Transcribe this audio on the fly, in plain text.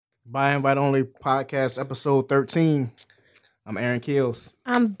By Invite Only Podcast, episode 13. I'm Aaron Kills.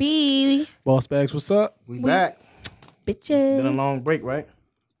 I'm B. Boss Bags, what's up? We back. Bitches. Been a long break, right?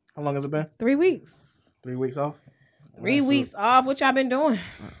 How long has it been? 3 weeks. 3 weeks off? 3 weeks off. What y'all been doing?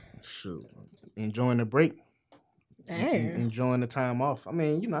 Shoot. Enjoying the break. Dang. Enjoying the time off. I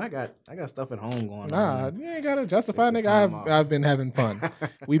mean, you know, I got stuff at home going Nah, on. you ain't gotta justify, Take the nigga. time off. I've been having fun.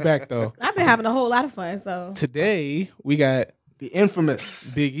 We back though. I've been having a whole lot of fun. So Today we got The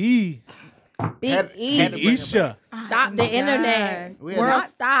infamous. Big E, Big Had- E. had to bring it Isha, Stop the internet. We had World, to-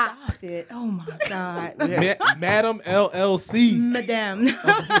 stop. Stop it. Oh my God. Yeah. Madam LLC. Madame.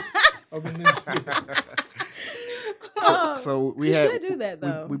 Up in this shit. So we you had should do that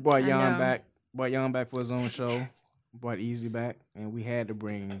though. we brought I Yon know. back. Brought Yon back for his own show. Brought Easy back, and we had to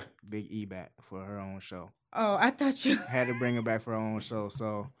bring Big E back for her own show. Oh, I thought you. Had to bring her back for her own show.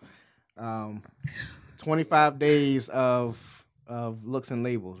 So, 25 days of looks and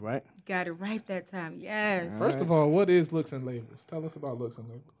labels, right? Got it right that time. Yes. All right. First of all, what is Looks and Labels? Tell us about Looks and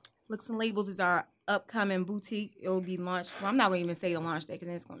Labels. Looks and Labels is our upcoming boutique. It will be launched. Well, I'm not going to even say the launch date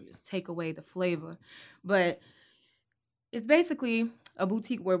because it's going to just take away the flavor. But it's basically a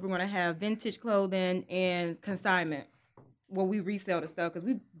boutique where we're going to have vintage clothing and consignment where we resell the stuff because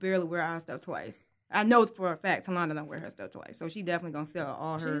we barely wear our stuff twice. I know for a fact Talanda don't wear her stuff twice. So she definitely going to sell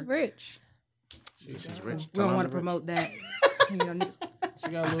all her. She's rich. She's rich. We don't want to Talanda promote that. You know,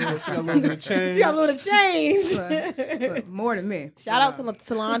 She got a little bit of change. She got a little change. but more than me. Shout out to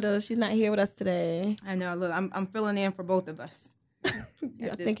Talanda. She's not here with us today. I know. Look, I'm filling in for both of us. I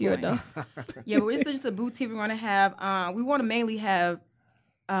at this think you're point. enough. Yeah, but it's just a boutique. We're gonna have. We want to mainly have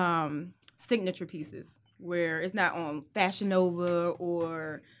signature pieces where it's not on Fashion Nova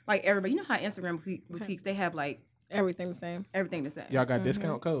or like everybody. You know how Instagram boutiques they have like Everything the same. everything to say. Y'all got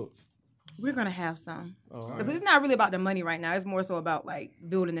discount codes. We're gonna have some Oh, because it's not really about the money right now. It's more so about like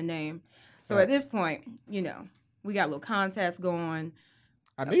building the name. So at this point, you know, we got a little contest going.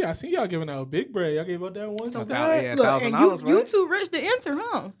 I see y'all giving out big bread. Y'all gave out that one. So Look, good. yeah, Look, $1,000, and you right? too rich to enter,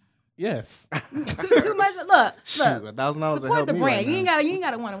 huh? Yes. too much. Look, Shoot, look. $1,000 to Support help the me brand. right You now. ain't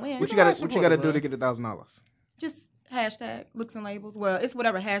gotta want to win. What you gotta got? What support you got to the do to brand. get $1,000? Just hashtag looks and labels. Well, it's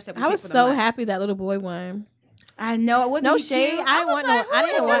whatever hashtag. We I pick was for the so month. happy that little boy won. I know. It wasn't No he shade. cute? I didn't was want no- like, I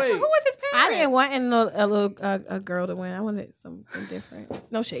didn't who want- was- Who was his I parents? didn't want a girl to win. I wanted something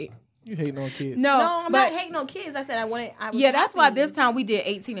different. No shade. You hating on kids. No, No, I'm but not hating on kids. I said I was yeah, that's why happy. this time we did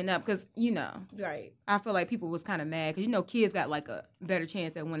 18 and up because Right. I feel like people was kind of mad because kids got like a better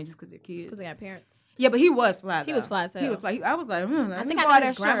chance at winning just because they're kids. Because they got parents. Yeah, but he was fly. He was fly as He hell. was fly. I was like, I think I know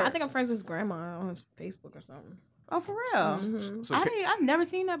his grandma. I think I'm friends with his grandma on Facebook or something. Oh, for real? Mhm. So I've never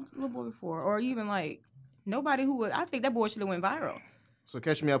seen that little boy before, or even like nobody who would. I think that boy should have went viral. So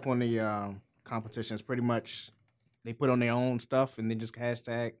catch me up on the competitions. Pretty much, they put on their own stuff and then just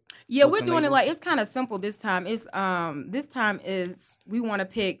hashtag. Yeah, Looks we're and doing it labels? like it's kind of simple this time. It's this time is we want to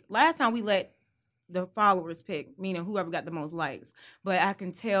pick. Last time we let the followers pick, meaning whoever got the most likes. But I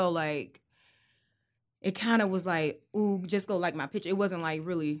can tell like it kind of was like, ooh, just go like my picture. It wasn't like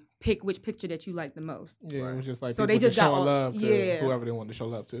really pick which picture that you like the most. Yeah, it was just like So people they just got showing all- love to yeah. whoever they wanted to show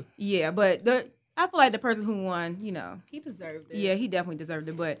love to. Yeah, but I feel like the person who won, He deserved it. yeah, he definitely deserved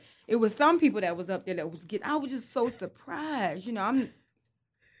it. But it was some people that was up there that was getting. I was just so surprised. I'm.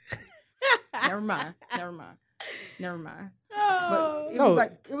 Never mind. Oh. But it No, was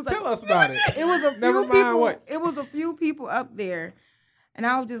like Tell us about it. it was a few Never mind people. what? It was a few people up there, and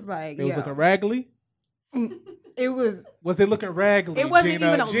I was just like, It was yo. looking raggedy. It was. Was it looking raggedy? It wasn't Gina?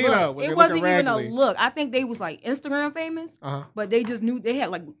 even a Gina, look. was It it wasn't looking even a raggedy? look. I think they was like Instagram famous, Uh-huh. but they just knew they had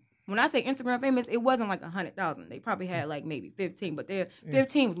like. When I say Instagram famous, it wasn't like 100,000. They probably had like maybe 15, but their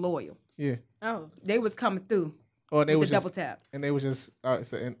 15 was loyal. Yeah. Oh. They was coming through Oh, and they with was the just double tap. and they was just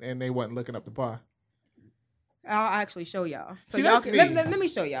and they wasn't looking up the bar. I'll actually show y'all. So See, y'all that's can, me. let me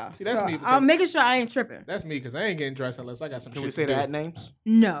show y'all. See, that's So me because- I'm making sure I ain't tripping. That's me because I ain't getting dressed unless I got some Can shit we say to the do. ad names?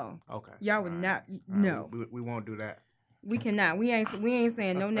 No, Okay. y'all would All right. not. All right, No, we won't do that. we cannot. We ain't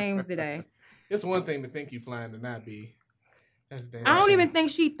saying no names today. It's one thing to think you flying to not be. That's damn. I don't shame. even think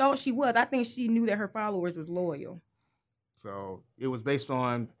she thought she was. I think she knew that her followers was loyal. So it was based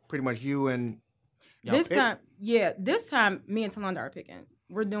on pretty much you and y'all This pick? time, me and Talanda are picking.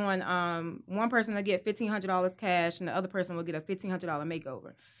 We're doing one person will get $1,500 cash, and the other person will get a $1,500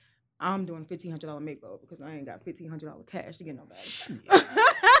 makeover. I'm doing $1,500 makeover because I ain't got $1,500 cash to get nobody.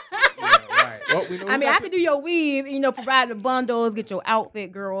 Yeah, right. Well, we know I who mean, got I could do your weave, provide the bundles, get your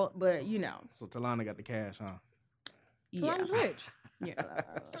outfit, girl. But So Talana got the cash, huh? yeah. Talanda's rich. Yeah,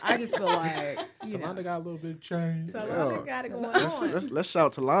 I just feel like Talonda got a little bit of change. So Yeah. I got it going Let's on. let's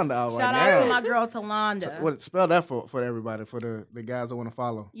shout Talonda out shout right out now. to my girl Talonda. What spell that for everybody, for the guys that want to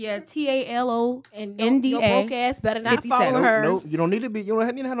follow. Yeah, TALO. And NDA. your broke ass better not 57. follow No, her. no, you don't need to be. You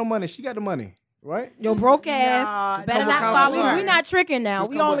don't need to have no money. She got the money, right? Your broke Nah, ass better come not with follow confidence. her. We not tricking now. Just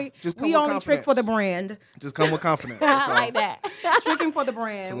We come with- only just come we with only trick for the confidence. brand. Just come with confidence. That's all. like that. Tricking for the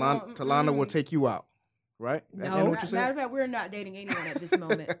brand. Talonda will take you out, right? That No. ain't what you said? Matter of fact, we're not dating anyone at this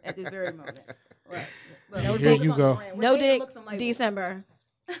moment. At this very moment. Right. Look, No we're dick. focused You on the go. brand. We're No dating dick. looks and labels. December.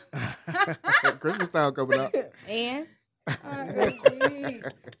 Christmas time coming up. And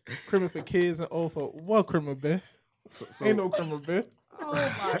Criminal for kids and old folk. What criminal, bitch? So, Ain't no criminal, bitch. Oh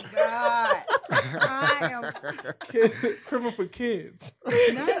my God. I am Criminal for kids.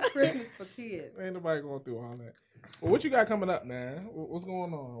 not Christmas for kids. Ain't nobody going through all that. Well, what you got coming up, man? What's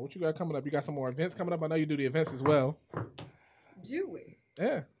going on? What you got coming up? You got some more events coming up? I know you do the events as well. Do we?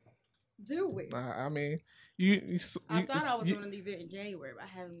 Yeah. Do we? I mean, you I thought I was doing an event in January, but I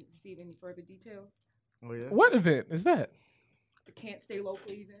haven't received any further details. Oh yeah. What event is that? The Can't Stay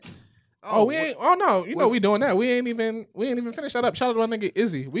Local event. Oh, we ain't. Oh no, you know we doing that. We ain't even finished that up. Shout out to my nigga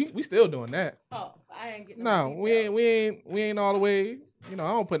Izzy. We still doing that. Oh, I ain't getting No, no we ain't all the way. You know,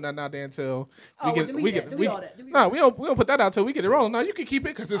 I don't put nothing out there until Oh, well, delete that. Delete all that. Delete No, that. we don't put that out till we get it rolling. No, you can keep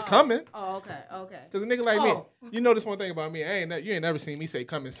it because it's coming. Oh, okay, okay. Cause a nigga like Oh. me, you know this one thing about me. You ain't never seen me say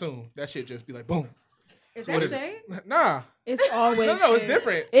coming soon. That shit just be like boom. Is What that is it? shade? Nah, it's always no, it's shade.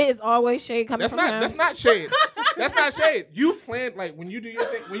 different. It is always shade coming That's from him. not shade. That's not shade. You plan like when you do your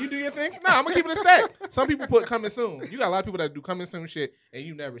thing. When you do your things, nah, I'm gonna keep it a stack. Some people put coming soon. You got a lot of people that do coming soon shit, and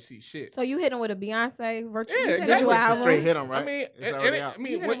you never see shit. So you hit him with a Beyonce virtual Yeah, visual exactly. Just album. straight hit them, right? I mean, It's and already it- out. I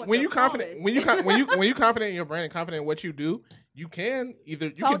mean, You hit 'em with when the you confident, chorus. when you confident in your brand and confident in what you do, you can either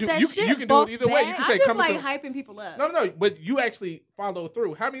you Talk can do that you shit, can do boss it either way. You back. can I say just coming like soon. hyping people up. No, but you actually follow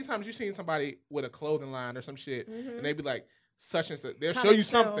through. How many times you seen somebody with a clothing line or some shit, Mhm. and they be like such and such. They'll show Coming you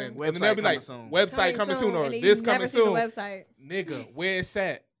soon. something, and Website then they'll be like coming soon. website coming soon or and then this you coming never see the soon. website. Nigga, where it's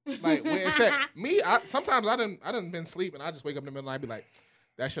at? Like where it's at? Me, sometimes I done been sleeping. I just wake up in the middle and I be like,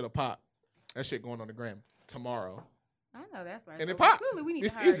 that should have popped. That shit going on the gram tomorrow. I know that's right. And So it pop. Clearly, we need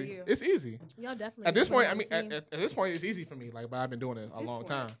It's to hire easy. you. It's easy. Y'all definitely. At this need to point, I put mean, him on the at this point, it's easy for me. Like, but I've been doing it a This long point.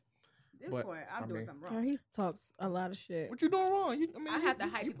 time. This but, point, I'm I doing mean- something team. wrong. He talks a lot of shit. What you doing wrong? I have to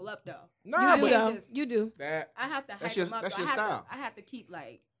hype people up though. Nah, you do but though. just- You do. that, I have to hype That's your- them up. that's though. your style. I have to keep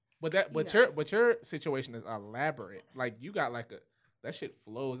like. but You know. your situation is elaborate. Like, you got like that shit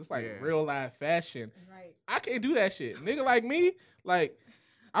flows. It's like Yeah. real live fashion. Right. I can't do that shit. Nigga like me, like.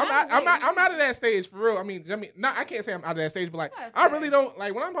 I'm Wait, out of that stage for real. I mean, I can't say I'm out of that stage, but like, Yes, I really yes. don't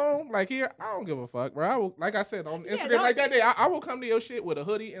like when I'm home, like here, I don't give a fuck, bro. I will, like I said on Yeah, Instagram, don't- like that day, I will come to your shit with a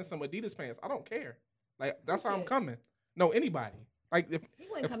hoodie and some Adidas pants. I don't care. Like that's how I'm Shit. coming. No, anybody. Like if He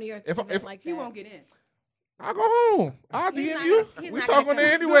wouldn't come to your if- event if- like that. He won't get in. I go home, I'll He's DM not you. gonna- he's We not talk gonna on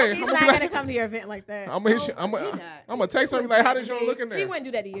there come- anyway. He's I'm not gonna be gonna like, come to your event like that. I'm gonna hit you. No, I'm he gonna not. I'm gonna text her and be like, how did you look in He there? wouldn't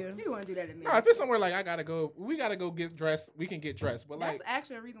do that to you. He wouldn't do that to me. No, if it's somewhere like we gotta go get dressed. We can get dressed, but That's like.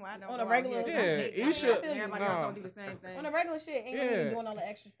 actually a reason why I don't. On go a out regular- here. Yeah, I you mean, should- Everybody no. else don't do the same thing. On a regular shit, ain't gonna Yeah. be doing all the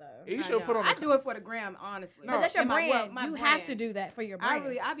extra stuff. You I should know. put on. I do it for the gram, honestly. No. But that's your And my- brand. well, my you have brand. to do that for your I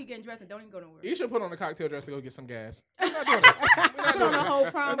brand. I be getting dressed and don't even go nowhere. You should put on a cocktail dress to go get some gas. We're not doing that. We're not Put doing on a that. whole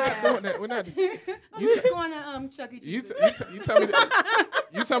We're prom not gown. doing that. We're not. I'm You just going to Chuck E. You, Cheese. you tell me.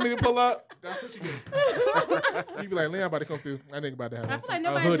 You tell me to pull up. That's what you do. You be like, Leon about to come through. I think about to have I on feel like a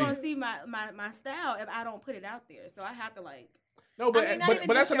nobody's hoodie. gonna see my style if I don't put it out there. So I have to like. No, but I mean, not but, even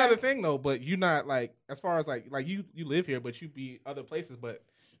but that's just another your- thing though. But you not like as far as like you live here, but you be other places. But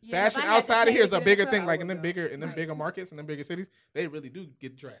Yeah, if fashion I had to outside of pay here to is a get in bigger the club, thing. I Like would in them go. bigger Right. markets and them bigger cities, they really do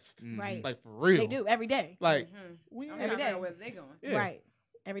get dressed. Mhm. Right. Like for real. They do every day. Like Mhm. we I'm ain't, Every trying to day. know where they going. yeah, Right.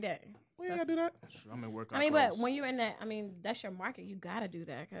 Every day. we ain't gotta do that. I'm in work. I mean, but when you're in that, I mean, that's your market. You gotta do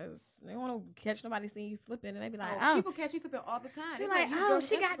that because they want to catch nobody seeing you slipping, and they be like, Oh, "Oh, people catch me slipping all the time. she They like, you oh, girl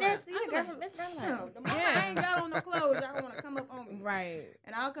she from got this. Instagram. You the I'm girl like, from Instagram." no, the moment Yeah. I ain't got on no clothes, I don't want to come up on me. Right.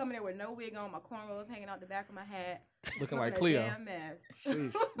 And I'll come in there with no wig on, my cornrows hanging out the back of my hat, Looking like a Cleo. damn mess.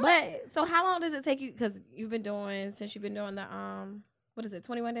 Sheesh. But so, how long does it take you? Because you've been doing since you've been doing the what is it?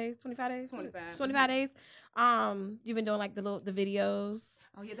 21 days, 25 days, 25. 25 days. You've been doing like the videos.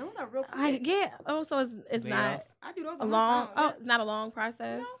 Oh yeah, those are real quick. Yeah. Oh, so it's Day not off. I do those a on long. my phone. Oh, it's not a long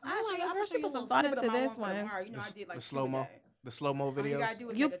process. No, I'm actually, like, I'm girl, sure she you put some a thought snippet into of my this one for one. tomorrow. You know, I The- did like the slow-mo. Stupid Day. The slow mo All you videos. gotta do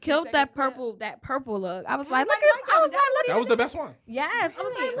is You make a killed 10-second that clip. purple look. I was like, look Everybody at. liked I was that. like, That look That at. was the best one. Yes, I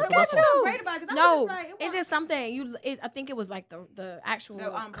was Really? like, That's look the at best you. one. so great about it. 'Cause I was No, just like, it it's was- just something. I think it was like the actual The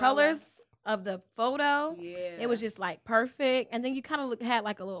umbrella. colors. of the photo. Yeah. It was just like perfect, and then you kind of had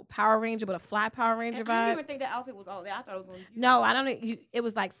like a little Power Ranger, but a fly Power Ranger And I didn't vibe. even think that outfit was all that. I thought it was going to be No, I don't. It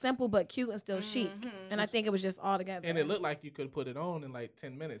was like simple but cute and still chic, Mhm. and I think it was just all together. And it looked like you could put it on in like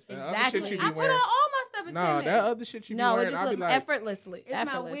 10 minutes. The other Exactly. shit you I be put on wearing. all my stuff in 10 Nah, minutes. that other shit you be no, it wearing, just I'll be looked like, effortlessly. It's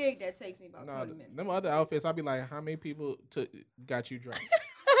my wig that takes me about 20 minutes. them other outfits, I'll be like, how many people got you dressed?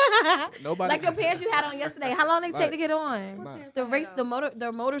 Nobody. Like the pants you had on yesterday. How long they take Like- to get on? Nah. The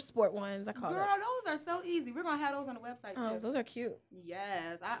motorsport ones. I call Girl, it. those are so easy. We're gonna have those on the website Oh, too. those are cute.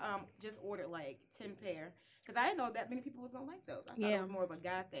 Yes, I just ordered like 10 pair because I didn't know that many people was gonna like those. I thought Yeah. it was more of a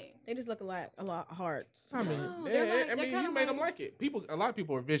guy thing. They just look a lot hard. I mean, No, yeah, they're like- I they're mean, kinda you made them like- like it. A lot of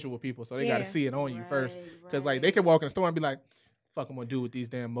people are visual people, so they Yeah. got to see it on you first. Right, Because like they can walk in the store and be like, "Fuck, I'm gonna do with these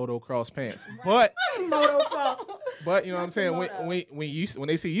damn motocross pants." But motocross. but you know what I'm Not saying? the When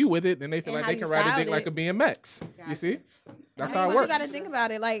they see you with it, then they feel And like how they you can ride a styled dick like it. a BMX. You see? That's how it But works. you got to think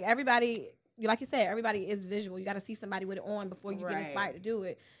about it. Like everybody, like you said, everybody is visual. You got to see somebody with it on before you Right. get inspired to do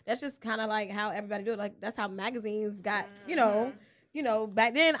it. That's just kind of like how everybody do it. Like that's how magazines got. Mhm. You know,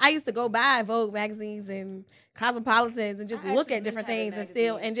 back then I used to go buy Vogue magazines and Cosmopolitans and just I look actually at different miss having things and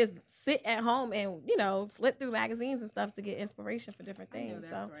still magazines. and just sit at home and flip through magazines and stuff to get inspiration for different I know things.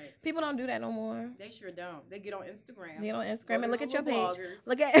 that's So right. people don't do that no more. They sure don't. They get on Instagram. Get on Go Instagram to and look the at your little page. bloggers.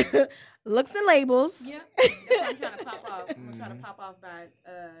 Look at looks and labels. Yeah, that's what I'm trying to pop off. I'm trying Mhm. to pop off by.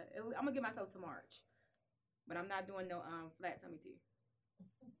 I'm gonna get myself to March, but I'm not doing no flat tummy tea.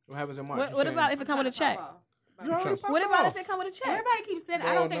 What happens in March? What- You what saying- about if it I'm come with a trying to check? pop off. You already popped What about off. if it come with a check? Everybody keeps saying. I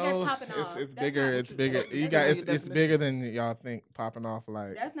Bro, don't think no, that's popping off. It's That's bigger. not It's true. bigger. That's You not got true. it's definition. bigger than y'all think popping off.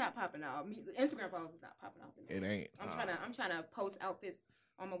 Like That's not popping off. Instagram posts is not popping off. it ain't. I'm trying to post outfits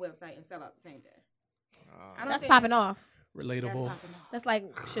on my website and sell out the same day. I don't That's think popping off. That's Relatable. popping off. That's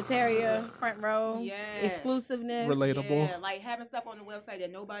like Shateria, front row, Yes. exclusiveness. Relatable. Yeah, like having stuff on the website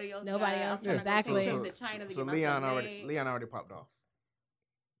that nobody else Nobody got. else, I'm trying to go exactly. to China to So get my Leon stuff already made. popped off.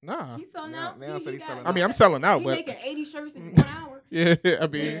 Nah. He's selling Leon- out. Leon said he's selling I mean, I'm selling out, He but making 80 shirts in 1 hour. yeah, I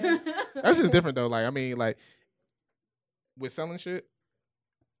mean, Yeah. that's just different though. Like, I mean, like with selling shit,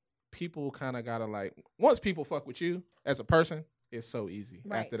 people kind of gotta like once people fuck with you as a person, it's so easy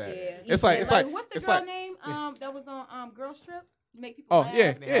Right. after that. Yeah. It's like what's the it's girl like name yeah. that was on Girl Trip? Make people oh laugh. yeah,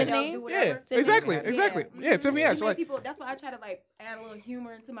 and yeah, they'll do yeah, whatever. Tiffany. exactly, Yeah. exactly, yeah. Mhm. Tiffany You Ash, make like people. That's why I try to like add a little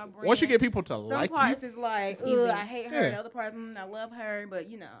humor into my brain. once you get people to some like you, parts is like, It's easy. I hate her, Yeah. and other parts, I love her, but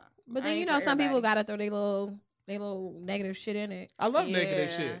But I then ain't some for people everybody. gotta throw their little negative shit in it. I love negative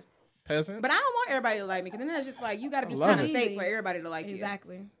Yeah. shit. Peasants. But I don't want everybody to like me, because then it's just like you got to I be love trying to it. fake for everybody to like you.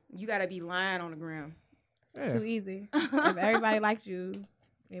 Exactly. You got to be lying on the ground. Yeah. Too easy. If everybody liked you,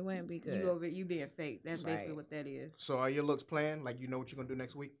 it wouldn't be good. You being fake. That's basically Right. what that is. So are your looks planned? Like you know what you're gonna do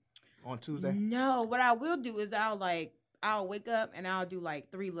next week on Tuesday? No, what I will do is I'll wake up and I'll do like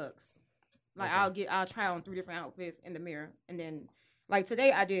 3 looks. Like Okay. I'll try on 3 different outfits in the mirror, and then like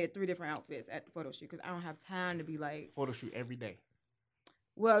today I did 3 different outfits at the photo shoot because I don't have time to be like. Photo shoot every day.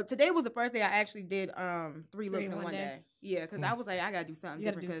 Well, today was the first day I actually did 3 looks in one one day. day. Yeah, because I was like I gotta do something You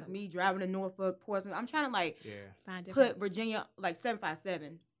gotta different do because something. me driving to Norfolk, Portsmouth, I'm trying to like Yeah. Find different. put Virginia like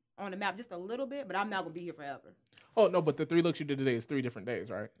 757 on the map just a little bit, but I'm not gonna be here forever. Oh no, but the 3 looks you did today is 3 different days,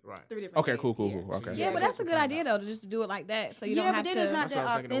 right? Right. 3 different. Okay, days, cool. yeah. Okay. Yeah, Yeah, but that's that's a the good plan. idea though, to just to do it like that, so you yeah, don't but have then to. it's not That's what I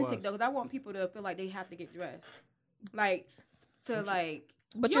was that thinking it authentic was. though, because I want people to feel like they have to get dressed, like to like.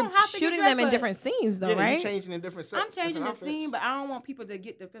 But you you're don't have to get shooting dressed, them in but different scenes though, Yeah, right? you changing in different. I'm changing the different scene, outfits. but I don't want people to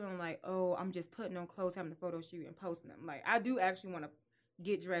get the feeling like, oh, I'm just putting on clothes, having a photo shoot, and posting them. Like I do actually want to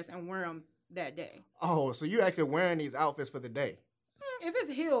get dressed and wear them that day. Oh, so you actually wearing these outfits for the day? If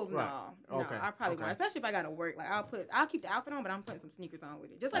it's heels, Right. no, Okay. I probably Okay. won't. Especially if I gotta work. Like I'll keep the outfit on, but I'm putting some sneakers on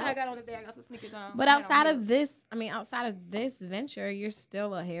with it. Just like I got on today, I got some sneakers on. But I had on outside of heels. this, outside of this venture, you're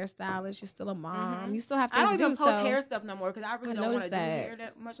still a hairstylist. You're still a mom. Mhm. You still have I things don't to even do. post so hair stuff no more because I really I don't want to noticed do that. hair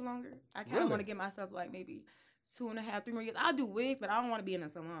that much longer. I kind of Really? want to give myself like maybe 2.5, 3 more years. I'll do wigs, but I don't want to be in a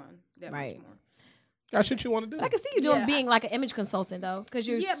salon that Right. much more. Got shit you want to do. But I can see you doing Yeah, being like an image consultant though, because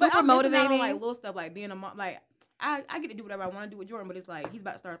you're Yeah, but super I'm missing out motivating. on, like little stuff like being a mom. Like I get to do whatever I want to do with Jordan, but it's like he's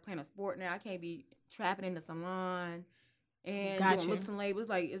about to start playing a sport now. I can't be trapping in the salon and Gotcha. doing looks and labels.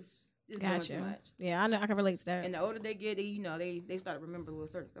 Like it's doing Gotcha. too much. Yeah, I know. I can relate to that. And the older they get, they start to remember little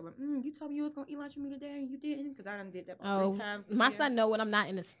certain stuff. Like, you told me you was gonna eat lunch with me today, and you didn't, because I done did that about 3 times. this my year. son know when I'm not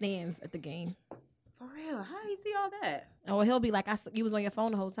in the stands at the game. For real, how do you see all that? Oh, well, he'll be like, you was on your phone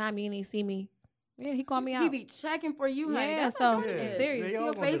the whole time. You didn't even see me. Yeah, he called me out. He be checking for you, honey. Yeah, That's how so, Jordan yeah, is. serious. they all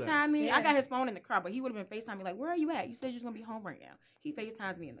He'll gonna do that. FaceTime me. Yeah. I got his phone in the car, but he would have been FaceTime me like, "Where are you at? You said you was gonna be home right now." He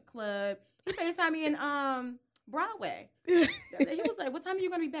FaceTimes me in the club. He FaceTime me in Broadway. He was like, "What time are you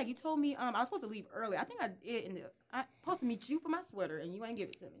gonna be back?" You told me I was supposed to leave early. I think I did. I supposed to meet you for my sweater, and you ain't give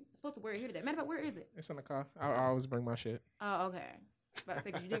it to me. I'm supposed to wear it here today. Matter of fact, where is it? It's in the car. I always bring my shit. Oh, okay. About to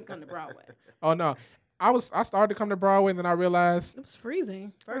say 'cause you didn't come to Broadway. Oh no, I started to come to Broadway, and then I realized It was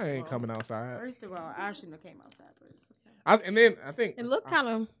freezing. First I of ain't all, coming outside. First of all, I shouldn't have came outside first. Okay. And then I think It looked kind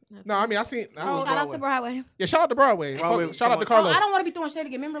of. no. I mean, I seen. Shout out to Broadway. Yeah, shout out to Broadway. Broadway, Shout out to come on. Carlos. I don't want to be throwing shade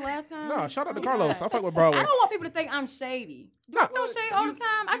again. Remember last time? No, shout out to Oh, Carlos. God. I fuck with Broadway. I don't want people to think I'm shady. Do I throw shade all the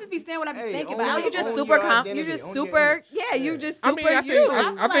time? I just be saying what I be Hey, thinking own about. Oh, your- you just own super your You identity, just own your super. image. Yeah, you Yeah. just I super mean, I you. think I'm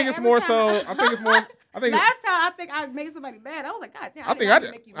I think like, it's every more time so. I- I think it's more. I think. Last time I think I made somebody mad. I was like, God damn. I think didn't I have to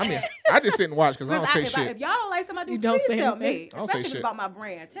did. make you I mean, mad. I just sit and watch because I don't say If shit. if y'all don't like somebody, You don't please say tell anything. me. I don't say Especially if it's shit. about my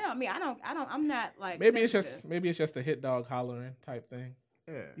brand. Tell me. I'm not like. Maybe it's sensitive. just a hit dog hollering type thing.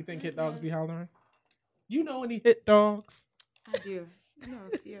 Yeah. You think hit dogs be hollering? You know any hit dogs? I do. I know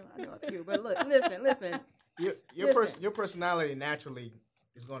a few. But look, listen. Your personality naturally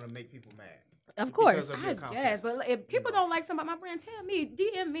is going to make people mad. Of course. Because of your I confidence. guess, but if people don't like something about my brand, tell me,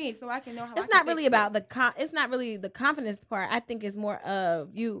 DM me, so I can know how. It's not really about it's not really the confidence part. I think it's more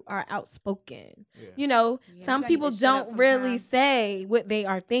of you are outspoken. Yeah. You know, Yeah, some you gotta people get shut up don't really sometimes. say what they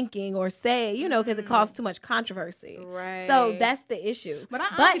are thinking or say, you know, because it causes too much controversy. Right. So that's the issue. But I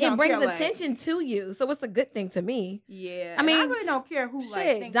But honestly it don't brings care, like- attention to you, so it's a good thing to me. Yeah. I mean, I really don't care who like.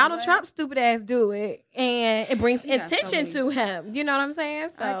 Shit, thinks Donald what. Trump's stupid ass do it, and it brings He got so attention many- to him. You know what I'm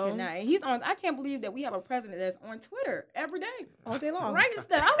saying? I So cannot. He's on. I can't believe that we have a president that's on Twitter every day, all day long. writing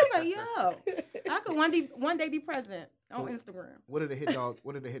stuff. I was like, yo, I could one day be president on Instagram. What are the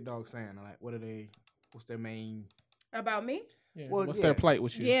hit dogs saying? Like, what's their main? About me? Yeah. Well, What's yeah. their plight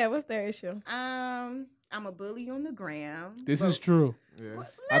with you? Yeah, what's their issue? I'm a bully on the gram. This but- is true. Yeah.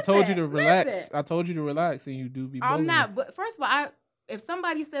 But I told you to listen, relax. listen. I told you to relax, and you do be bullying. I'm not. But first of all, if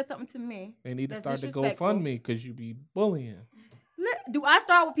somebody says something to me, They need to that's start the disrespectful. GoFundMe because you be bullying. do I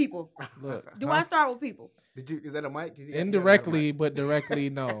start with people? Look, Do I start with people? Is that a mic? 'Cause you got a indirectly, mic. but directly,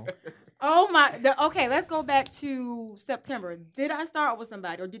 no. Oh my! Okay, let's go back to September. Did I start with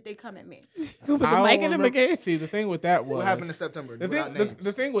somebody, or did they come at me? Put the I mic don't in him remember- again. See, the thing with that was What happened in September? The Without thing, names.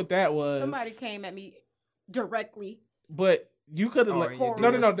 the thing with that was Somebody came at me directly. but you could have Oh, let. and you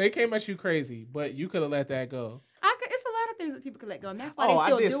No, did? no, they came at you crazy, but you could have let that go. It's a lot of things that people could let go, and that's why Oh, they I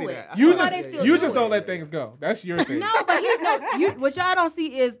still did do see it. that. I You saw That's why just, they that. still you do just it. don't let things go. That's your thing. No, but what y'all don't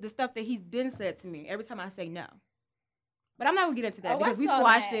see is the stuff that he's been said to me every time I say no. But I'm not gonna get into that Oh, I because we saw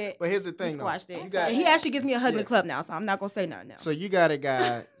squashed that. it. But here's the We thing, though. squashed You it. got- And he actually gives me a hug in Yeah. the club now, so I'm not gonna say nothing. No. So you got a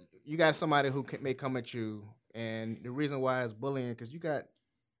guy, you got somebody who may come at you, and the reason why it's bullying because you got,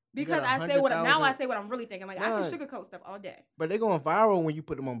 because I say what I'm really thinking. Like I Right. can sugarcoat stuff all day. but they're going viral when you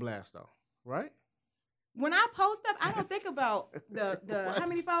put them on blast, though, right? When I post stuff, I don't think about the how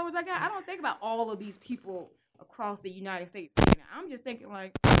many followers I got. I don't think about all of these people across the United States. I'm just thinking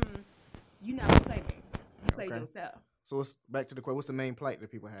like, you not gonna play me. You played Okay. yourself. So it's back to the question. What's the main plight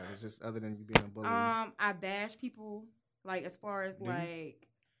that people have? It's just other than you being a bully. I bash people like as far as Do you? like,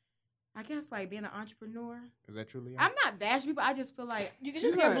 I guess like being an entrepreneur. Is that truly? I'm not bashing people. I just feel like you can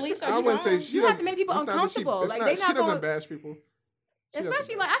She's just your not- beliefs I are wouldn't say strong. she You have to doesn't- make people it's not that she- uncomfortable. it's Like not- they she not not doesn't going. bash people. She doesn't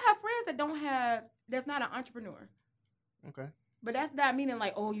Especially bash. like I have friends that's not an entrepreneur. Okay. But that's not meaning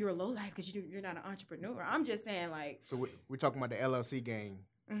like, oh, you're a low life because you're not an entrepreneur. I'm just saying like, So we're talking about the LLC gang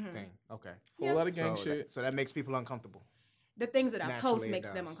mhm. thing. Okay. Whole lot of gang so shit. so that makes people uncomfortable. the things that I Naturally post it makes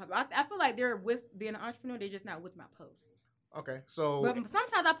them does. uncomfortable. I feel like they're with being an entrepreneur. They're just not with my posts. Okay. So But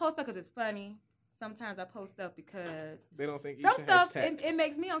sometimes I post stuff because it's funny. Sometimes I post stuff because They don't think some Isha has stuff tact. it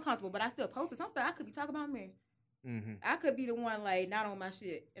makes me uncomfortable. But I still post it. Some stuff I could be talking about me. mhm. I could be the one like not on my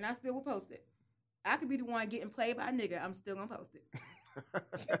shit, and I still will post it. I could be the one getting played by a nigga. I'm still gonna post it.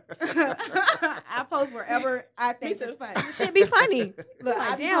 I post wherever I think too. it's funny. It should be funny. Look,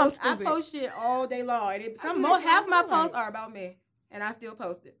 Like, I, damn, I stupid. post shit all day long, and I do that shit half all my the posts time. are about me, and I still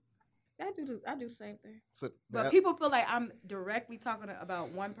post it. I do the same thing. So But that- people feel like I'm directly talking about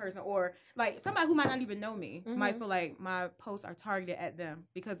one person, or like somebody who might not even know me might Mhm. feel like my posts are targeted at them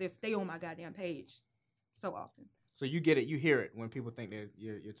because they stay on my goddamn page so often. So you get it, you hear it when people think that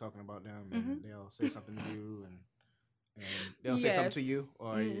you're talking about them, and Mhm. they'll say something to you, and they'll say something Yes. to you,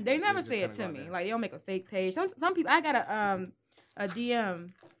 or They you never just say it kinda to go out me. there Like they'll make a fake page. Some people. I got a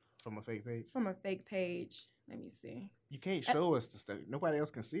DM from a fake page. from a fake page. Let me see. You can't show us the stuff. Nobody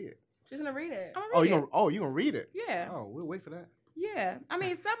else can see it. She's gonna read it. I'm gonna Oh, read you gonna read it? Yeah. Oh, we'll wait for that. Yeah. I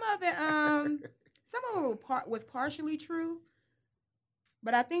mean, some of it was partially true,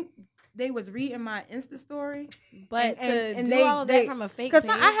 but I think they was reading my Insta story. But And to do all of that from a fake Because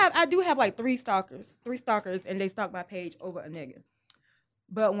page, I do have like three stalkers, and they stalk my page over a nigga.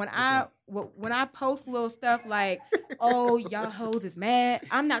 But when I post little stuff like, "Oh, y'all hoes is mad,"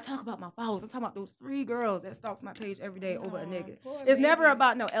 I'm not talking about my followers. I'm talking about those 3 girls that stalks my page every day over a nigga. It's never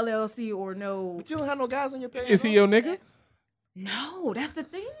about no LLC or no. But you don't have no guys on your page. Is he your nigga? No, that's the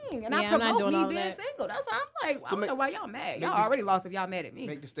thing. And Yeah, I I'm not promote doing all me being that. single. That's why I'm like, I So don't know why y'all mad. Y'all make this- already lost if y'all mad at me.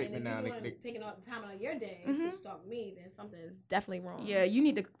 Make the statement now. taking all the time out of your day Mhm. to stalk me, then something is definitely wrong. Yeah, you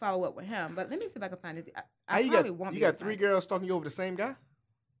need to follow up with him. But let me see if I can find it. How I you probably got won't you be able got to 3 find it. girls stalking you over the same guy?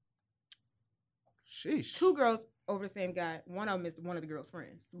 Sheesh. 2 girls over the same guy. One of them is one of the girls'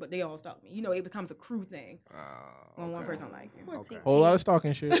 friends, but they all stalk me. You know, it becomes a crew thing when one person don't like you. Okay. Whole lot of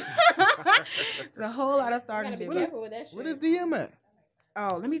stalking shit. It's a whole lot of You starting gotta be shit. careful with that shit. What is DM at?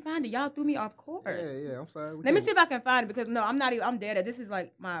 Oh, let me find it. Y'all threw me off course. Yeah. I'm sorry. Let me see if I can find it because no, I'm not even. I'm dead. This is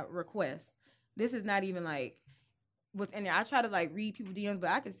like my request. This is not even like what's in there. I try to like read people DMs, but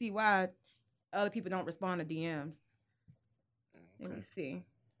I can see why other people don't respond to DMs. Let me see.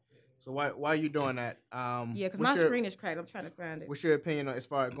 So why are you doing that? Yeah, because what's my your- screen is cracked. I'm trying to find it. What's your opinion on as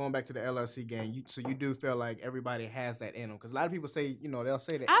far as going back to the LLC game? So you do feel like everybody has that in them? Because a lot of people say, they'll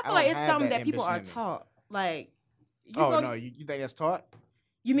say that. I feel like don't it's have something that people ambition are in me. taught. Like, you Oh go- no, you think that's taught?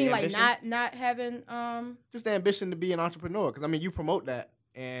 You mean the like ambition? not having Just the ambition to be an entrepreneur. Because I mean, you promote that,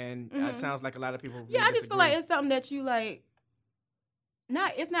 and Mhm. it sounds like a lot of people. Yeah, may I just feel like disagree. it's something that you like.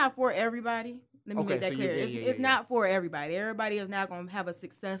 It's not for everybody. Let me Okay, make that so clear. yeah, It's not for everybody. Everybody is not going to have a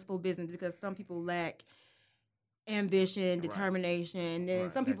successful business because some people lack ambition, Right. determination, and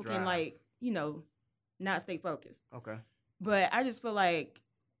Right, some that people can drive. not stay focused. Okay. But I just feel like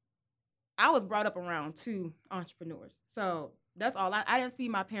I was brought up around 2 entrepreneurs, so that's all. I didn't see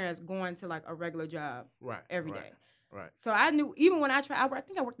my parents going to like a regular job Right. every right, day. Right. So I knew even when I tried. I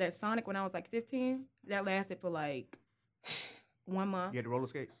think I worked at Sonic when I was like 15. That lasted for like 1 month. You had the roller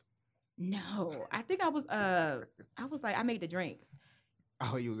skates. No, I think I was like I made the drinks.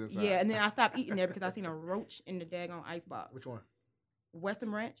 Oh, you was inside. Yeah, and then I stopped eating there because I seen a roach in the daggone icebox. Which one?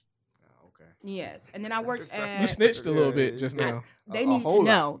 Western Branch. Oh, okay. Yes, and then I worked Sorry. You at. snitched a little Yeah, bit yeah, just yeah. now. They A need whole to lot.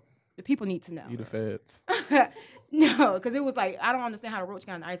 know. The people need to know. You the feds. No, because it was like I don't understand how a roach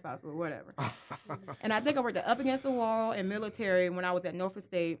got in the icebox, but whatever. And I think I worked at Up Against the Wall and military when I was at Norfolk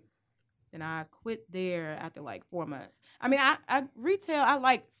State. And I quit there after like 4 months. I mean, I retail, I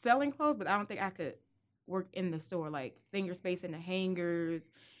like selling clothes, but I don't think I could work in the store, like finger space in the hangers.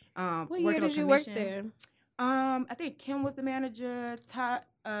 What working year on did you work commission. there? I think Kim was the manager. Todd,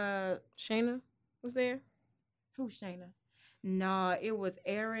 Shayna was there. who's Shayna? No, it was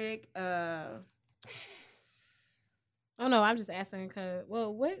Eric. Oh no, I'm just asking because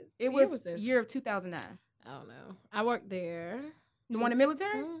what It year was this? year of 2009. I don't know. I worked there. The one in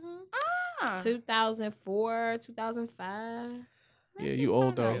military? Mhm. Ah. 2004, 2005. Yeah, you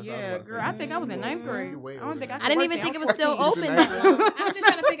old though. Yeah, girl. I think I was in ninth grade. You way I don't older think I than could I didn't work even there. think I it was was still 14. open in that ninth long. grade? I was just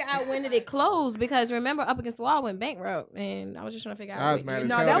trying to figure out when did it close because remember Up Against the Wall went bankrupt, and I was just trying to figure out. I was what mad year. as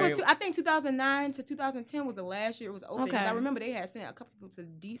No, hell that they- was I think 2009 to 2010 was the last year it was open. 'Cause Okay. I remember they had sent a couple people to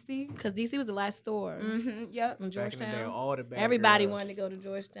DC. Because DC was the last store Mm-hmm. Yep. in Back in the day, Georgetown. all the bad Everybody girls. wanted to go to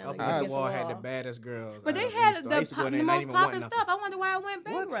Georgetown. Up to against get the wall had the wall. baddest girls. But I they used had to- I used to go in there the not most even wanting popular nothing. stuff. I wonder why it went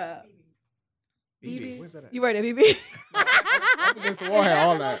What? bankrupt. BB. Where's that at? You worked at BB? Up Against the Wall had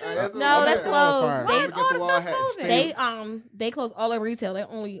all that. No, that's closed. Why They- is all the stuff closing? They closed all the retail. They're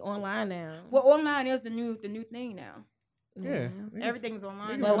only online now. Well, online is the new thing now. Yeah. Everything's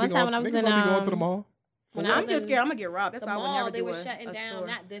online. Well, now. one time when I was niggas in, don't be going to the um, mall. when I'm I was just in scared I'm gonna get robbed. That's the why I would mall, never they do were a shutting down. store.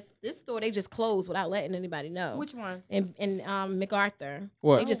 Not this store. They just closed without letting anybody know. Which one? in MacArthur.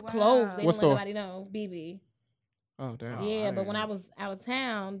 What? They just Oh, closed. wow. They What didn't store? let nobody know. BB. Oh damn. Oh, Yeah, I but when I didn't- was out of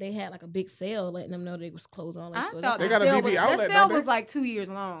town, they had like a big sale letting them know they was closed on their I store. thought They the got a sale BB was, outlet that down sale there? was like 2 years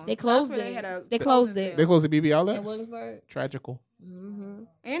long. They That's closed where it. They closed closing it. sale. They closed the BB in outlet? Williamsburg. Tragical. Mm-hmm.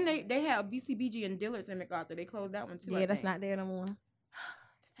 And they have BCBG and Dillard's in MacArthur. They closed that one too. Yeah, I that's think. not there no more.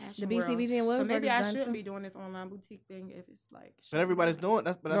 Fashion The world. BCBG in Williamsburg. So maybe is I done, shouldn't too. be doing this online boutique thing if it's like. But everybody's doing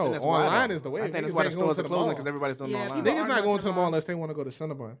that. But I No, think that's why, online though. is the way. I think that's Niggas why the ain't going stores to are the closing mall. because everybody's doing it Yeah, online. people Niggas are not going going to to the the mall mall. unless they want to go to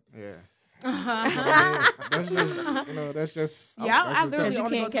Cinnabon. Yeah. That's just, that's just. Yeah, that's I just literally You dumb.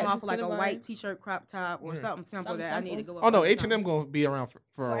 only go can't to the mall catch for like a Cinnabon. white t-shirt, crop top, or Yeah. something simple Something that I need to simple. go. Oh no, up H&M something. gonna be around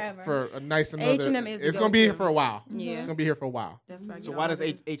Forever. for a nice another. H&M is the it's gonna be here go-to. for a while. Yeah. It's gonna be here for a while. That's right. So why does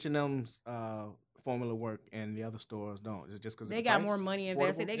H&M's formula work and the other stores don't? Is it just because They got more money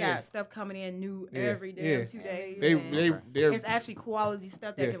invested. They got Yeah. stuff coming in new Yeah. every damn Yeah. 2 days. They and they're it's actually quality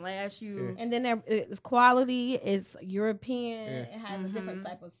stuff that Yeah. can last you. And then there is quality. It's European. Yeah. It has a different Mhm.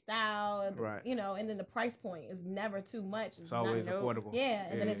 type of style. Right. You know, and then the price point is never too much. It's always not, affordable. Yeah,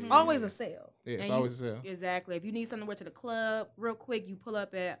 and then it's Yeah. always a sale. yeah, it's And always a sale. Exactly. If you need something to wear to the club real quick, you pull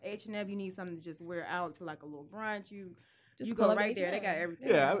up at H&M. You need something to just wear out to like a little brunch. You Just You pull go up right there. They H&M. got everything.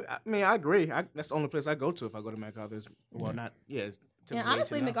 Yeah, I mean, I agree. That's the only place I go to if I go to MacArthur's. Well, not It's And typically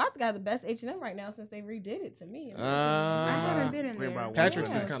honestly, H&M. MacArthur got the best H&M right now since they redid it to me. I haven't been in Greenbrier there. one. Patrick's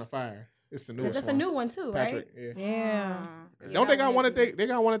Yeah. is kind of fire. It's the Because newest that's a one. new one too, right? Patrick, yeah. Yeah. Don't they got one at the? they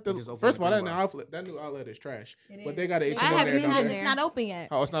got one at They just the opened first of all the that new outlet is trash. It But is. they got an It's- H&M I haven't there, even don't been they? It's not open yet.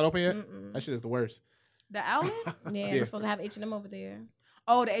 Oh, it's not open yet. Mm-mm. That shit is the worst. The outlet? Yeah, we're supposed to have H&M over there.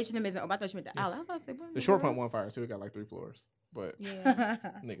 Oh, the H&M isn't open. I thought you meant the outlet. I was about to say, what The in short world? pump one fire, so we got like 3 floors. But Yeah.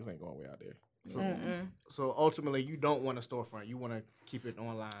 niggas ain't going way out there. So ultimately, you don't want a storefront. You want to keep it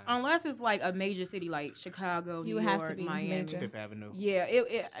online. Unless it's like a major city like Chicago, You New would have York, to be Miami. major. Fifth Avenue. Yeah,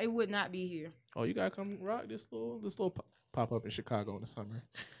 it would not be here. Oh, you gotta come rock this little pop up in Chicago in the summer.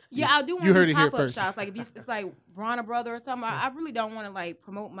 Yeah, I do want you to heard do it here pop-up first. shops. Like if it's like Bronner Brother or something, I really don't want to like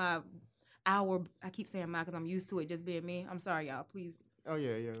promote I keep saying my because I'm used to it just being me. I'm sorry, y'all. Please. Oh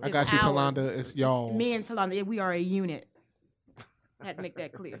yeah, yeah. I It's got you, ours. Talonda. It's y'all. Me and Talonda, we are a unit. Had to make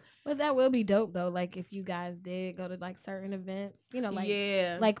that clear. But that will be dope though. Like if you guys did go to like certain events, you know, like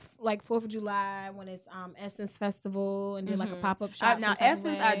yeah. like 4th of July when it's Essence Festival and then like a Mhm. pop up shop. Now some type of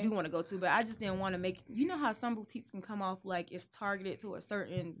Essence I way. do want to go to, but I just didn't want to make. You know how some boutiques can come off like it's targeted to a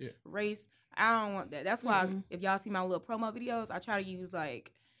certain Yeah. race. I don't want that. That's why Mm-mm. if y'all see my little promo videos, I try to use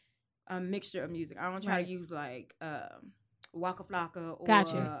like a mixture of music. I don't try Right. to use like Waka Flocka or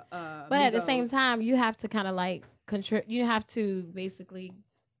Gotcha. But at the same Migos. time, you have to kind of like you have to basically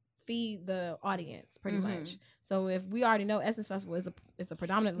feed the audience pretty Mhm. much. So if we already know Essence Festival is a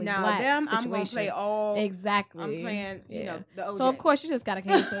predominantly Now black them, situation. I'm gonna play all. Exactly. I'm playing, you Yeah. know, the OJ. So of course you just gotta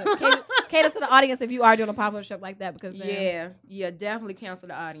cater to the audience if you are doing a pop up shop like that because then, Yeah, definitely cancel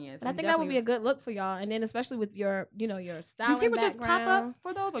the audience. But I think that would be a good look for y'all, and then especially with your your styling. Do people just pop background. up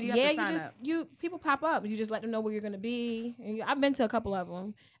for those, or do you Yeah, have to sign up? people pop up. You just let them know where you're gonna be. And I've been to a couple of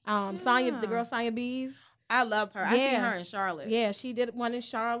them. Sonya, the Yeah. girl Sonya Bees. I love her. I seen Yeah. her in Charlotte. Yeah, she did one in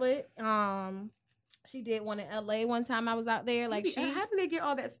Charlotte. She did one in LA one time. I was out there. Like how do they get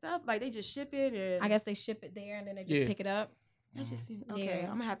all that stuff? Like they just ship it, and I guess they ship it there and then they just Yeah. pick it up. That just seems okay. Yeah.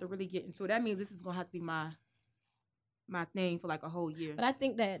 I'm gonna have to really get into it. That means this is gonna have to be my thing for like a whole year. But I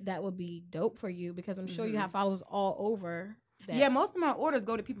think that would be dope for you because I'm sure you Mhm. have followers all over. That Yeah, most of my orders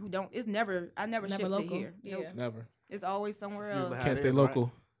go to people who don't. It's never. I never Never ship local. to here. Yeah. Nope. Never. It's always somewhere else. Usually how Can't it stay is, right?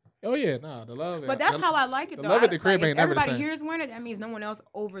 local. Oh yeah, nah, the love. But that's how I like it the though. love at the crib if ain't never the everybody same. here is wearing it, that means no one else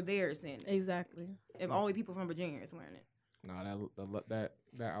over there is seeing it. exactly. If only people from Virginia is wearing it. Nah,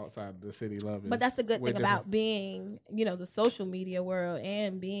 that outside the city love is. But that's the good way thing different. about being, the social media world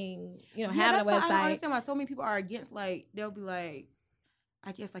and being, Yeah, having a that's why I don't website. understand why so many people are against. Like they'll be like,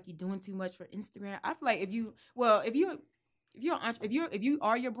 I guess like you're doing too much for Instagram. I feel like if you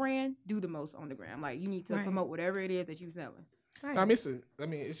are your brand, do the most on the gram. Like you need to Right. promote whatever it is that you're selling. Right. I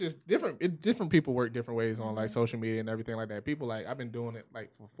mean, it's just different. Different people work different ways on like social media and everything like that. People like I've been doing it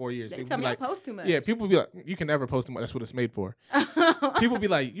like for 4 years. They People tell be me like, I post too much. yeah, people be like, you can never post too much. That's what it's made for. People be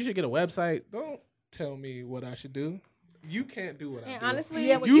like, you should get a website. Don't tell me what I should do. You can't do what I And do. honestly,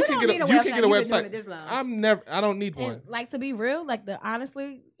 yeah, well, You you can don't get a- need a you website. can get a You've been website. doing it this long. I don't need one. and like to be real, like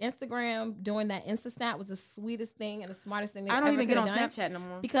honestly, Instagram doing that Insta Snap was the sweetest thing and the smartest thing. I don't even get on done. Snapchat no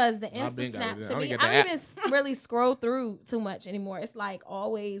more. Because the I've been Insta got Snap it. I to don't me, get I the don't even really scroll through too much anymore. It's like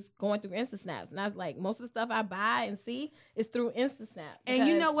always going through Insta Snaps, and I was like, most of the stuff I buy and see is through Insta Snap. And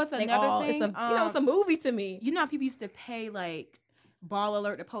you know because what's they another it's thing? it's a movie to me. You know how people used to pay like Ball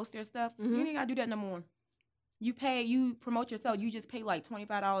Alert to post their stuff? Mhm. You ain't gotta do that no more. You promote yourself, you just pay like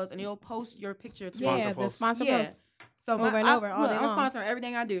 $25 and it'll post your picture. Sponsor The post. sponsor Yeah. post. So Over and over all day I'm long. sponsoring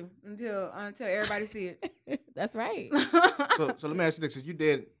everything I do until everybody see it. That's right. So let me ask you this: 'cause you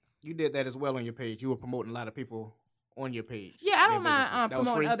did that as well on your page. You were promoting a lot of people on your page. Yeah, I their don't mind businesses. That was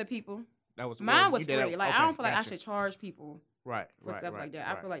promoting free? other people. That was Mine well, was you did free. that- Like I okay, don't feel like I gotcha. should charge people Right, for stuff like that.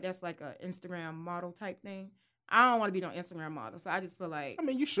 I right. feel like that's like a Instagram model type thing. I don't want to be no Instagram model, so I just feel like. I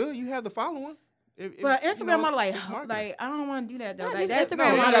mean, you should. You have the following. But Instagram model, it's marketing. like I don't want to do that though. Not Like, just that's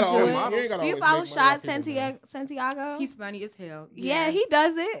Instagram you models gotta do always- it. you ain't gotta Do you always follow make money off Shad people, man. Santiago? He's funny as hell. Yeah, he Yes.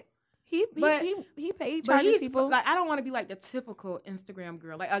 does it. He But- he But charges he's people. like I don't want to be like the typical Instagram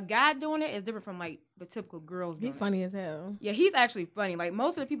girl. Like a guy doing it is different from like the typical girls doing He's it. funny as hell. Yeah, he's actually funny. Like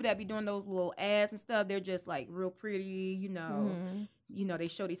most of the people that be doing those little ads and stuff, they're just like real pretty. Mhm. They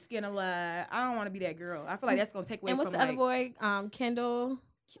show their skin a lot. I don't want to be that girl. I feel like that's gonna take away And what's from the other like, boy? Kendall.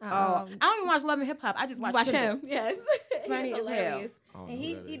 I don't even watch Love and Hip Hop. I just You watch, watch Kendall. him. Yes, Funny He's as hell. hilarious. I don't And know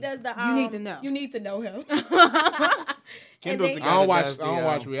he who that he is. does the. You need to know. You need to know him. Kendall's And the then- guy I don't that watch. does I don't the,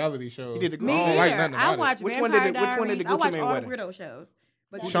 watch reality shows. he did the Me I don't Gucci like Mane. nothing I about watch it. Which Vampire one did the Diaries. Gucci I watch Mane all wedding? weirdo shows.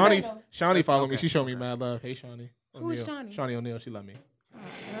 But That's you Shawnee, Kendall. Shawnee follow me. Okay. She showed me mad love. Hey, Shawnee. Who is O'Neal. Shawnee? Shawnee O'Neal. She love me. know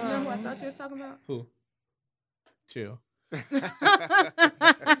who I thought you was talking about? Who? Chill. I was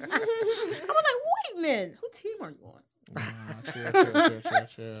like, wait a minute, who team are you on?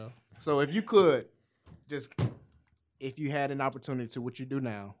 Chill. So if you could, just if you had an opportunity to what you do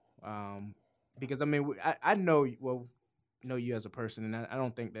now, because I mean, I know you as a person, and I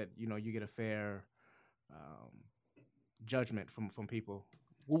don't think that you get a fair judgment from people.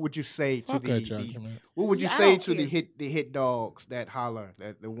 What would you say Fuck to that the judgment. what would you Yeah, I say don't to care. the hit dogs that holler,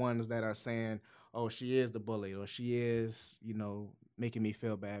 that the ones that are saying, oh, she is the bully, or she is making me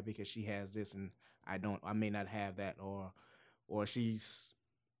feel bad because she has this and I may not have that, or she's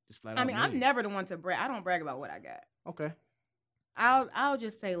just flat out I mean, I'm mean. never the one to brag. I don't brag about what I got. Okay. I'll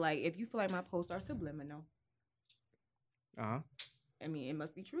just say, like, if you feel like my posts are subliminal, Uh-huh. I mean, it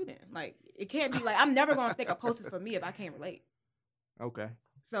must be true then. Like, it can't be like, I'm never gonna think a post is for me if I can't relate. Okay.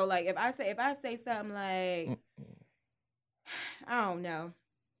 So like, if I say something like, I don't know,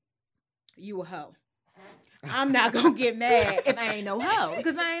 you a hoe, I'm not gonna get mad if I ain't no hoe,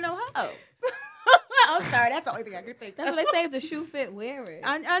 because I ain't no hoe. I'm sorry, that's the only thing I can think. That's what they say. If the shoe fit, wear it.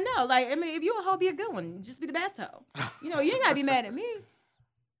 I know. Like, I mean, if you a hoe, be a good one. Just be the best hoe. You ain't gotta be mad at me.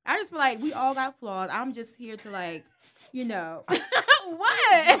 I just feel like we all got flaws. I'm just here to, like,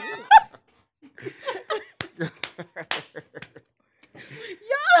 what?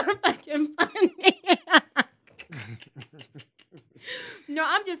 Y'all are fucking funny. No,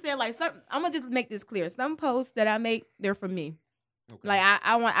 I'm just saying, like, I'm gonna just make this clear. Some posts that I make, they're for me. Okay. Like,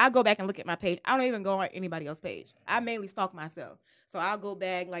 I go back and look at my page. I don't even go on anybody else's page. I mainly stalk myself. So I'll go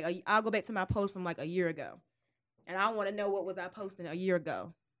back, like, I'll go back to my post from like a year ago, and I want to know what was I posting a year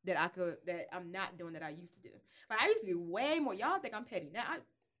ago that I'm not doing that I used to do. Like, I used to be way more. Y'all think I'm petty now.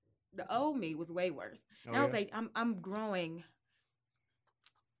 The old me was way worse. Oh, Now yeah? it's like I'm growing.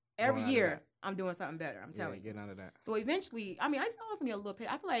 Every Growing out of year, that. I'm doing something better. I'm telling you. Get out of that. So eventually, I mean, I used to always be a little petty.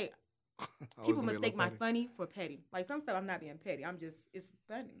 I feel like Always people gonna be a mistake little my petty. funny for petty. Like, some stuff I'm not being petty. It's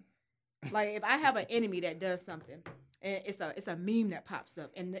funny. Like, if I have an enemy that does something and it's a meme that pops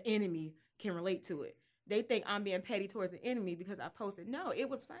up and the enemy can relate to it, they think I'm being petty towards the enemy because I posted. No, it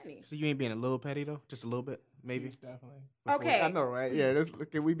was funny. So you ain't being a little petty though? Just a little bit, maybe. Definitely. Okay. I know, right? Yeah.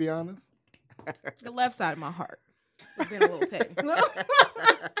 Can we be honest? The left side of my heart was being a little petty.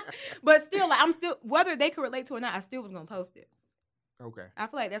 But still, like, whether they could relate to it or not, I still was gonna post it. Okay. I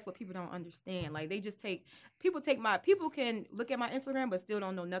feel like that's what people don't understand. Like, people can look at my Instagram but still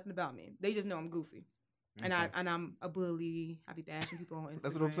don't know nothing about me. They just know I'm goofy. And Okay. I'm a bully. I be bashing people on Instagram.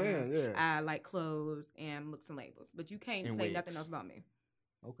 That's what I'm saying. Yeah. I like clothes and looks and labels. But you can't And say wigs. nothing else about me.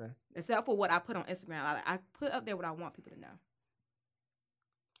 Okay. Except for what I put on Instagram. I put up there what I want people to know.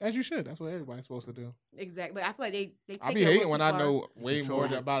 As you should. That's what everybody's supposed to do. Exactly. But I feel like they take I be it a hating little when too I far. know way Control more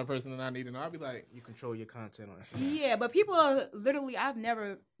it. about a person than I need to know. I'll be like, You control your content on Instagram. Yeah, but people are literally, I've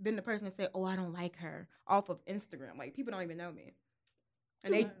never been the person to say, oh, I don't like her off of Instagram. Like, people don't even know me.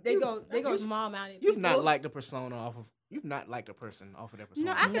 And they go small amount of You've people. not liked a persona off of. You've not liked a person off of their persona.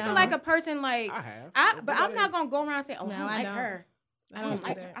 No, I can No. feel like a person like I have. but I'm not gonna go around and say, oh, No, I don't I like don't. her. I don't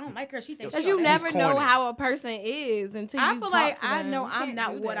do that. I don't like her. She thinks Because she you all never He's know corny. how a person is until I you feel talk like to I them. know You I'm can't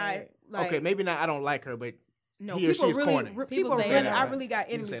not do what I that. like. Okay, maybe not. I don't like her, but No, he or people she is really, corny. people People say really, that, I right? really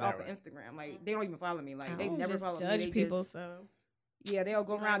got You can say enemies that, off right? of Instagram. Like, they don't even follow me. Like, I they don't never just follow me. judge They people. just, So yeah, they'll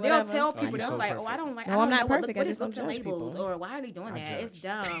go Like, around. whatever. They'll tell Oh, people, you're they're so like, oh, perfect. I don't like. No, I don't I'm not know perfect. I What is just don't looks and judge labels, people. or why are they doing I that? It's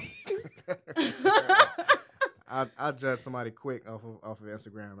judge. dumb. I judge somebody quick off of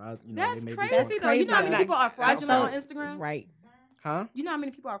Instagram. That's they may be crazy corny. though. You know how many crazy. people are fraudulent so- on Instagram? right, Huh? You know how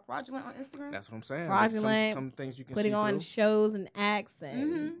many people are fraudulent on Instagram? That's what I'm saying. Fraudulent, Some things you can putting see on through. shows and acts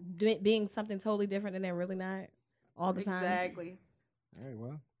and being something totally different than they're really not all the time. Exactly. Hey,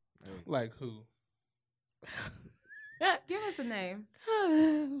 well. Hey. like who? Give us a name.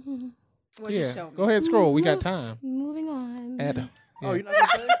 What Yeah. you show me? Go ahead, scroll. We got time. Moving on. Add. Oh, you're not gonna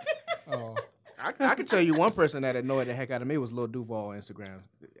say? Oh. I can tell you one person that annoyed the heck out of me was Lil Duval on Instagram,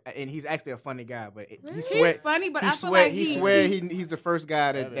 and he's actually a funny guy. But he He's swear funny, but he I feel swear like he swear he's the first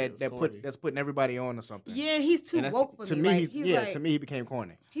guy that's putting everybody on or something. Yeah, he's too And that's- woke for to me. me, Like, he's, he's yeah, like, to me he became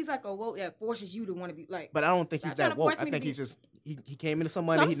corny. he's like a woke that forces you to want to be like. But I don't think Stop he's trying that to woke. force I me to think be- he's just he came into some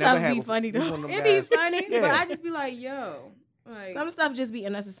money Some he stuff never had. be before. funny, He's though. one of them It'd be guys. funny, Yeah. but I just be like, yo, like, Some stuff just be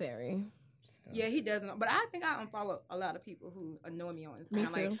unnecessary. yeah, he doesn't. But I think I unfollow a lot of people who annoy me on Instagram. Me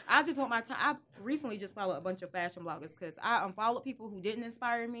Like, too. I just want my time. I recently just followed a bunch of fashion bloggers because I unfollowed people who didn't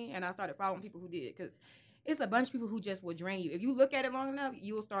inspire me, and I started following people who did. Because it's a bunch of people who just will drain you. If you look at it long enough,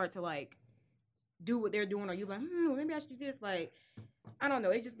 you'll start to like do what they're doing, or you're like, maybe I should do this. Like, I don't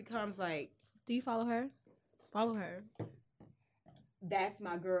know. It just becomes like, Do you follow her? Follow her. that's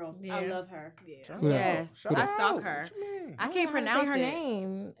my girl. I Yeah. love her. Yeah. Shout Who out. that? Yes, Who I that? stalk her. What you mean? I don't can't know how to say pronounce her it.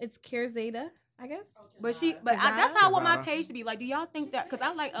 name. It's Kirzada. I guess. But Kazada? that's how I want my Kazada. page to be. Like, do y'all think that? Because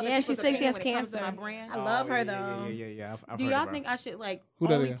I like other Yeah, people's she said she has opinion when it comes to cancer. my brand. I love her yeah, though. Yeah. I've Do heard y'all about think it. I should like Who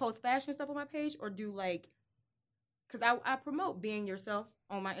that only is? post fashion stuff on my page, or do like? Because I promote being yourself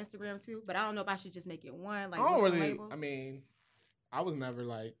on my Instagram too, but I don't know if I should just make it one like I don't looks and really. labels. I mean, I was never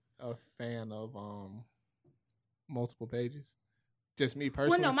like a fan of multiple pages. Just me well,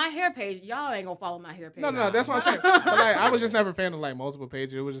 personally. no, my hair page, y'all ain't gonna follow my hair page. No, that's what I'm saying. But like, I was just never a fan of like multiple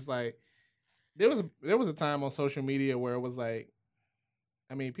pages. It was just like there was a time on social media where it was like,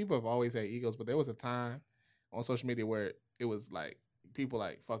 I mean, people have always had egos, but there was a time on social media where it was like people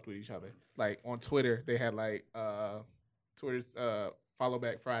like fucked with each other. Like on Twitter, they had like Twitter's follow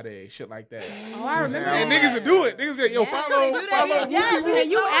back Friday, shit like that. Oh, I remember And that. niggas would do it. Niggas be like, yo, Yeah, follow. Yes, whoop,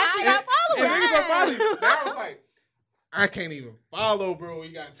 and you whoop. actually And- got followers. And niggas don't follow you. Yes. Now it's like, I can't even follow, bro.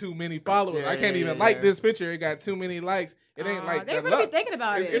 You got too many followers. I can't even like Yeah. this picture. It got too many likes. It ain't like they that really luck. be thinking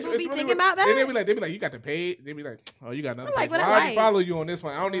about it. People be really thinking about that? Then they be like, you got the page. They be like, oh, you got another I'm like, page. what Well, I I already like? follow you on this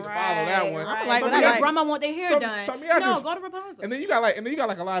one. I don't need to follow that one. Right. like, Some what I of y'all like? just- Grandma want their hair done. some of y'all no, just- go to Rapunzel. And then you got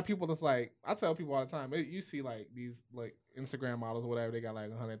like a lot of people that's like, I tell people all the time, you see like these like Instagram models or whatever, they got like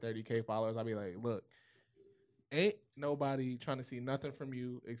 130K followers. I be like, look, ain't nobody trying to see nothing from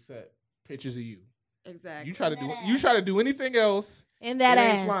you except pictures of you. Exactly. You try to do anything else, In that it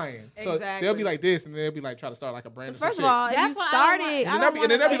ain't ass. flying. So Exactly. they'll be like this, and they'll be like try to start like a brand. First of all, if That's you why I don't started, want- And then I they'll don't be-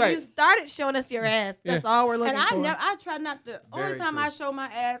 and then wanna, they'll be if like- you started showing us your ass, that's all we're looking And for. I try not to. Only Very time true. I show my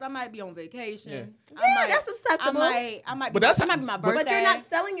ass, I might be on vacation. Yeah. I might, that's acceptable. I might. But Be, that's it how- might be my but- birthday. But you're not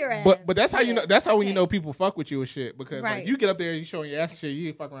selling your ass. But that's how you know. That's how when you Okay. know people fuck with you and shit. Because Right. like you get up there and you showing your ass and shit,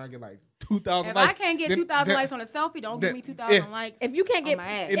 you fuck around and get like 2,000 If likes. I can't get Then- 2,000 then- likes on a selfie, don't then- give me 2,000 yeah. likes. If you can't on get my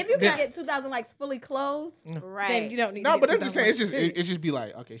ass. if you then- can't get 2,000 likes fully clothed, right, then you don't need. No, to but get I'm just saying, 2,000 likes. it just be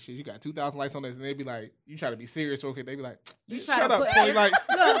like, okay, shit, you got 2,000 likes on this, and they be like, you try to be serious, okay? They be like, You "Bitch, try shut to up, put- 20 likes,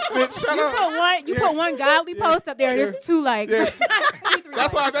 Look, bitch, shut you up. put Yeah. one godly Yeah. post up there, and Yeah. it's 2 likes. Yeah. 23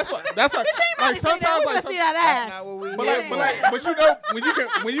 That's why. likes. Like sometimes, like, see that That's ass. not what we but here like, for. but you know,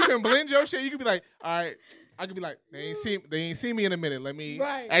 when you can blend your shit, you can be like, all right. I could be like, they ain't see me in a minute. Let me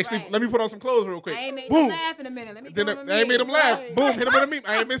Right, right. let me put on some clothes real quick. I ain't made Boom. them laugh in a minute. Let me Then give them a I ain't made them minute. laugh. Right. Boom, hit them with a meme.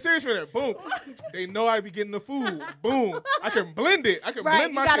 I ain't been serious with it. Boom. They know I be getting the food. Boom. I can blend it. I can Right, blend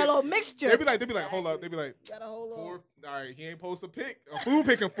you my got shit. a little mixture. They be like, hold up. They be like, Got a whole little. 4. All right, he ain't post a food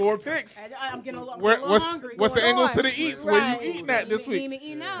picking 4 pics. I'm getting a little, Where, I'm getting a little hungry. what's the Going angles on. to the eats? Right. Where you eating at this week?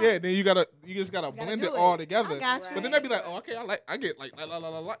 Eating out. Yeah, then you just gotta blend do it it. all together. I got you. But then they be like, oh, okay, I get like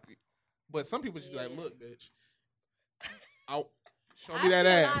la. But some people just be like, Yeah. look, bitch, show I me that see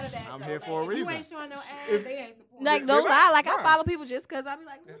a lot of ass. that, I'm though. here Like, for a if You reason. ain't showing no ass. If- They ain't supporting. Like, They don't not- lie. Like, I nah. follow people just because I be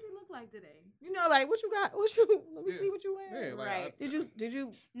like, what you look like today? You know, like, what you got? Let me Yeah. see what you wear. Yeah, like, Right. Did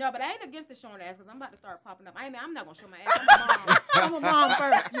you? No, but I ain't against the showing ass because I'm about to start popping up. I'm not gonna show my ass. I'm a mom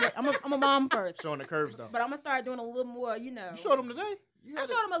first. Yeah, I'm a mom first. Showing the curves though. But I'm gonna start doing a little more. You know. You showed them today. You I had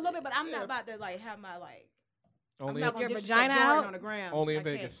showed them a little bit, but I'm Yeah. not about to like have my like. Only I'm not gonna Your disrespect vagina Jordan out? on the ground. only in I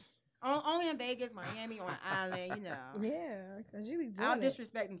can't. Vegas. Only in Vegas, Miami, on an island. You know. Yeah, because you be doing I'll it.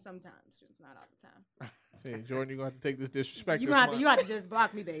 disrespect them sometimes. It's not all the time. Hey, Jordan, you're gonna have to take this disrespect. You this gonna have to, month. you have to just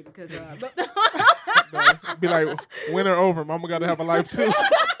block me, baby, because Be like, win or over, mama gotta have a life too.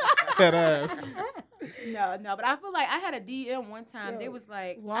 That ass. no, but I feel like I had a DM one time. Yo, They was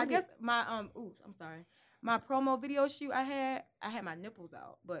like, I log guess my oops, I'm sorry. My promo video shoot I had my nipples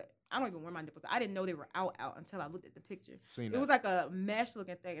out, but I don't even wear my nipples out. I didn't know they were out until I looked at the picture. Seen It that. was like a mesh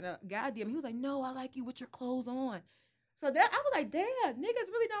looking thing, and a guy DM, he was like, "No, I like you with your clothes on." So that I was like, "Damn, niggas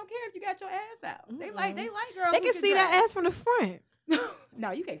really don't care if you got your ass out. They like girls. They who can see that dress." ass from the front.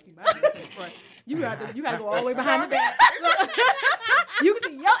 No, you can't see my ass in the front. You got to go all the way behind the back. You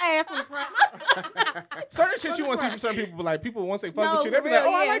can see your ass in the front. Certain shit you want to see from certain people, but like people once they fuck No, with you, they for be like,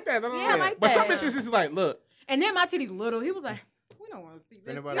 real, oh, I yeah. like that. Yeah, I like But some that. bitches is like, look, And then my titties little. He was like, "We don't want to see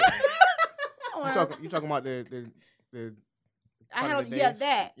this." Anybody- I You talking about the had part on, of the yeah, days?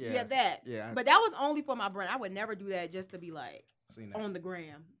 that, Yeah. yeah, that. Yeah. But that was only for my brand. I would never do that just to be like Seen that. on the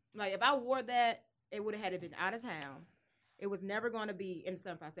gram. Like if I wore that, it would have had to been out of town. It was never going to be in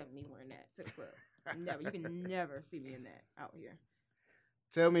 757 me wearing that to the club. Never. You can never see me in that out here.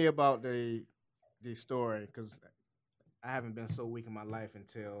 Tell me about the story, because I haven't been so weak in my life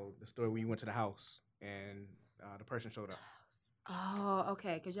until the story when you went to the house and the person showed up. Oh,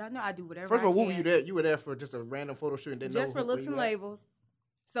 okay. Because y'all know I do whatever. First of all, I what were can. you there? You were there for just a random photo shoot and didn't know Just for where looks you and at? labels.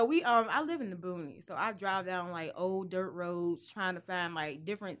 So we I live in the boonies, so I drive down like old dirt roads trying to find like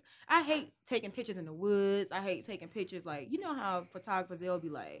different. I hate taking pictures in the woods. I hate taking pictures like, you know how photographers, they'll be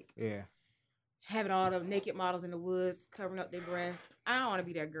like Yeah. having all the naked models in the woods covering up their breasts. I don't want to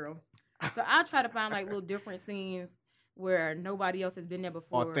be that girl. So I try to find like little different scenes where nobody else has been there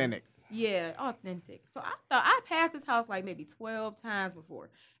before. Authentic. Yeah, authentic. So I thought I passed this house like maybe 12 times before,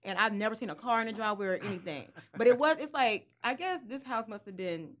 and I've never seen a car in the driveway or anything. But it's like, I guess this house must have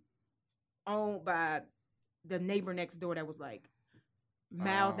been owned by the neighbor next door that was like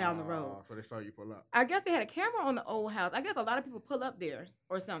miles down the road. So they saw you pull up. I guess they had a camera on the old house. I guess a lot of people pull up there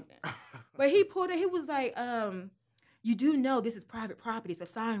or something. But he pulled it. He was like, you do know this is private property. It's a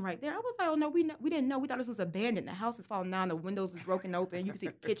sign right there. I was like, oh, no, we didn't know. We thought this was abandoned. The house is falling down. The windows is broken open. You can see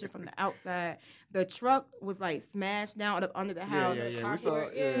the kitchen from the outside. The truck was like smashed down up under the house. Yeah. We saw,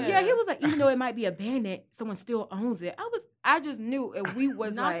 Yeah, he was like, even though it might be abandoned, someone still owns it. I just knew if we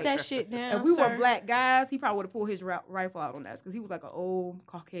was Knock like, that shit down. if we were sir. black guys, he probably would have pulled his rifle out on us because he was like an old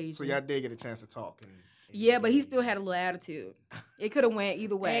Caucasian. So y'all did get a chance to talk. Yeah, but he still had a little attitude. It could have went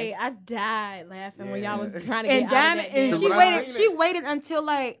either way. Hey, I died laughing when y'all was Yeah. trying to And get out of Diamond, that and damn she But I waited. seen She it. waited until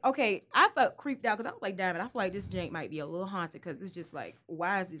like, okay, I felt creeped out because I was like, Diamond, I feel like this jank might be a little haunted because it's just like,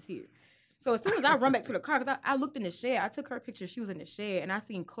 why is this here? So as soon as I run back to the car, because I looked in the shed, I took her picture. She was in the shed, and I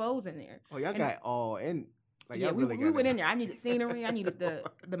seen clothes in there. Oh, y'all And- got all in. Like, Yeah, y'all we, really we got went it. in there. I needed scenery. I needed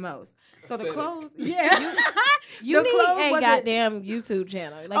the most. So the Aesthetic. clothes, yeah. You The need clothes a wasn't- goddamn YouTube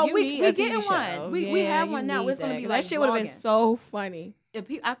channel. Like, Oh, you we need a getting TV show. one. We have you one now. need It's gonna that. be 'Cause like that shit would have been vlogging. so funny.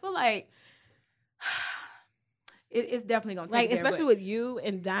 I feel like it's definitely gonna take Like, there, especially but- with you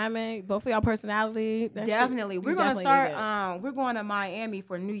and Diamond, both of y'all personality. that shit- Definitely. you We're gonna definitely start need that. we're going to Miami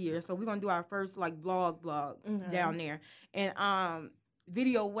for New Year. So we're gonna do our first like vlog Okay. down there. And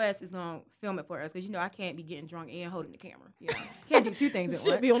Video West is gonna film it for us because I can't be getting drunk and holding the camera. Can't do two things at Shit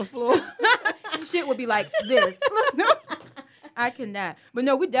once. be on the floor. Shit would be like this. I cannot. But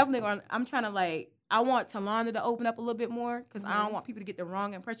no, we definitely gonna I'm trying to like I want Talanda to open up a little bit more because I don't want people to get the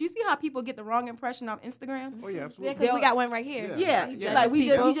wrong impression. You see how people get the wrong impression on Instagram? Oh, yeah, Yeah, absolutely. because we got one right here. Yeah. Yeah, He like judges we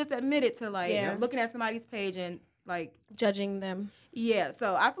people. just admitted to like Yeah. looking at somebody's page and like judging them. yeah.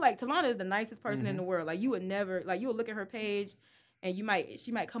 So I feel like Talana is the nicest person in the world. Like you would never like you would look at her page and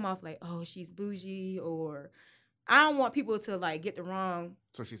she might come off like, oh, she's bougie, or I don't want people to like get the wrong.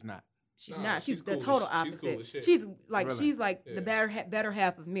 So she's not. She's Nah, not. She's she's the cool total as- she's cool opposite. as shit. She's like Really? she's like Yeah. the better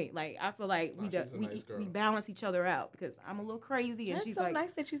half of me. Like I feel like Nah, she's a nice girl. we balance each other out because I'm a little crazy and That's she's so like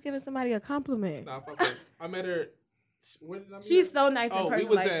nice that you're giving somebody a compliment. Nah, fuck her. I met her. Where did I meet she's her? so nice in Oh, we person.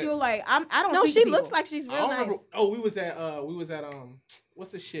 was Like at- she'll like I don't. No, speak she to looks people. like she's I real don't nice. remember. Oh, we was at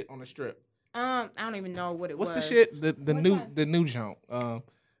what's the shit on the strip? I don't even know what it What's was. the shit? The Which new one? the new jump.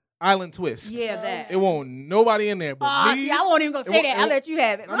 Island Twist. Yeah, that. It won't nobody in there but me. See, I won't even go say that. I'll let you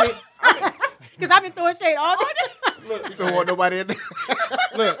have it. I mean, Because I've been throwing shade all day. look, So want nobody in there.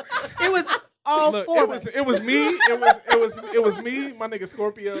 look, It was all look. four It of was us. it was me. It was me, my nigga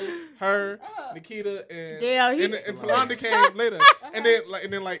Scorpio, her, Nikita, and Damn, he- and Talanda came later, and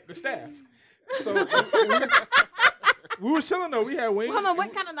then like the staff. So we was chilling though. We had wings. Hold on,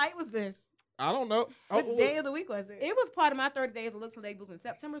 what kind of night was this? I don't know. What day of the week was it? It was part of my 30 days of looks and labels in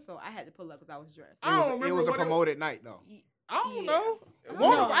September, so I had to pull up because I was dressed. I don't It remember was a what promoted night, though. I don't Yeah. know. No,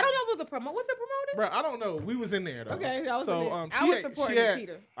 One I of don't know them- if it was a promo. Was it promoted? Bro, I don't know. We was in there though. Okay, I was so in there. um, I was she supporting had,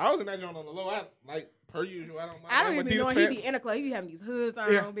 Nikita. I was in that joint on the low. I like per usual. I don't. I don't have even be Adidas knowing he pants. be in a club. He be having these hoods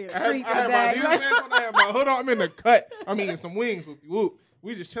on, Yeah, being I a have, creep I in have the my bag. Adidas pants on. I have my hood on. I'm in the cut. I'm eating some wings with whoop.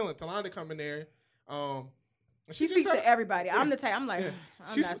 We just chilling. Talanda come in there. And She just speaks said- to everybody. I'm Yeah. the type. I'm like, Yeah.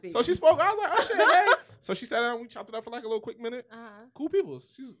 I'm She not s- speaking. so she spoke. I was like, oh shit, hey. So she sat down. We chopped it up for like a little quick minute. Uh-huh. Cool people.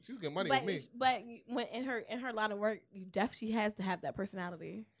 She's good money But with me. but when in her line of work, she has to have that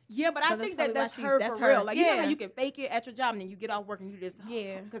personality. Yeah, but So I that's think that probably why that's she's- her that's for her. real. Like you know Yeah. how you can fake it at your job and then you get off work and you just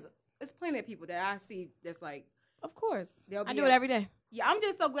Yeah. Because there's plenty of people that I see that's like Of course, they'll I be do it every day. Yeah, I'm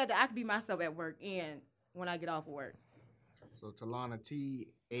just so glad that I can be myself at work and when I get off of work. So Talana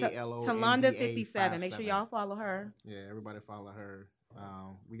TALO Talanda 57. Make sure y'all follow her. Yeah, everybody follow her.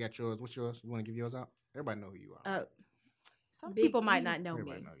 We got yours. What's yours? You want to give yours out? Everybody know who you are. Some Big people might E. not know me.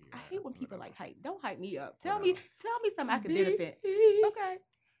 Everybody know you. I hate when people Whatever. like hype. Don't hype me up. Tell Whatever. me something I can benefit. Okay.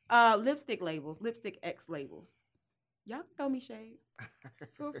 Lipstick labels, lipstick X labels. Y'all can throw me shade.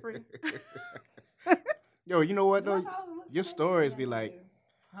 Feel free. Yo, you know what though? Your stories be like,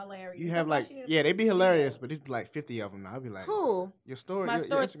 hilarious. you have like, yeah, they be hilarious, but it's like 50 of them now. I'll be like, Cool. your story, My your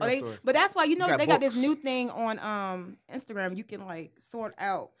stories. Instagram story. But that's why You got they got this books. new thing on Instagram. You can like sort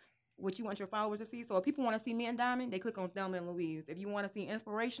out what you want your followers to see. So if people want to see me and Diamond, they click on Thelma and Louise. If you want to see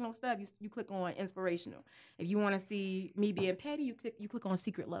inspirational stuff, you click on inspirational. If you want to see me being petty, you click on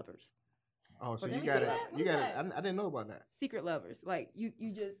secret lovers. Oh, so But you that's got it. what- You what's got it. that? I didn't know about that. Secret lovers. Like you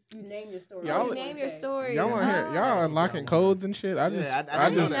name your story. Y'all- You name your story. Y'all want to hear? Y'all unlocking codes and shit. I just, I I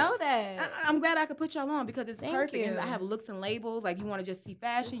didn't know know that. that. I'm glad I could put y'all on because it's Thank perfect. And you. I have looks and labels. Like you want to just see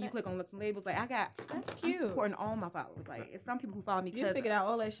fashion, you Okay. click on looks and labels. Like That's I'm cute. supporting all my followers. Like it's some people who follow me You because figured out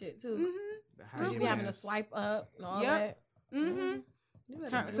all that shit too. Mhm. You be having to swipe up and all Yep. that. Mhm. You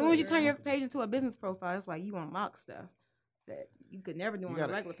better As do soon as it, you turn girl. your page into a business profile, it's like you unlock stuff that you could never do You on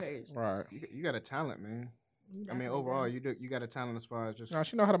gotta- a regular page. right. You got a talent, man. You I mean, definitely overall, do. you got a talent as far as just. No,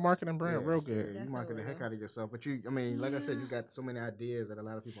 she know how to market and brand real Yeah, good. you market the heck Definitely. out of yourself, but I mean, like I said, you Yeah. got so many ideas that a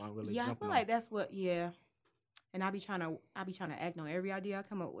lot of people aren't really. Yeah, I jumping feel on. like that's what. Yeah, and I be trying to act on every idea I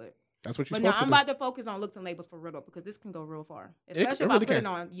come up with. That's what you're But no, supposed I'm to about to focus on looks and labels for real though, because this can go real far, especially if I really put can. it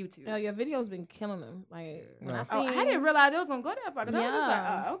on YouTube. Yo, your video's been killing them. Like, when I No. Oh, I seen- didn't realize it was gonna go that far. 'Cause I was just Yeah.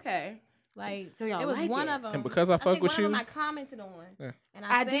 like, oh, okay. Like, So y'all it was like one it. of them. And because I fuck think with one of them you- I commented on. Yeah. And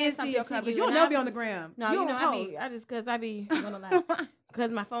I said did see something your to comments. you, You'll and never I be on was- the gram. No, you you know, don't I just, because I be gonna lie. Because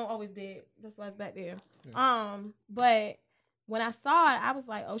my phone always did. That's why it's back there. But when I saw it, I was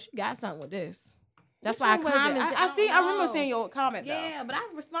like, oh, she got something with this. That's why I Which one was it? commented. I remember know. seeing your comment though. Yeah, but I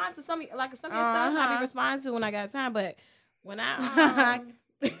respond to some of your stuff I Uh-huh. be responding to when I got time. But when I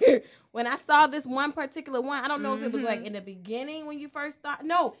when I saw this one particular one, I don't know if it was like Mhm. in the beginning when you first started.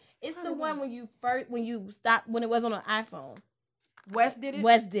 No, it's the one when you stopped when it was on an iPhone. Wes did it.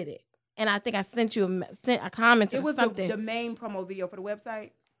 Wes did it, and I think I sent a comment. It was something. the main promo video for the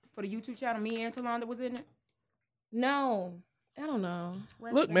website, for the YouTube channel. Me and Talonda was in it. No, I don't know.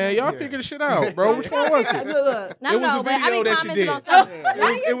 Wes Look, did man, it. y'all Yeah. figure the shit out, bro. Which one was it? Look. No, It was a but I video mean, that you commented did. on stuff. Yeah.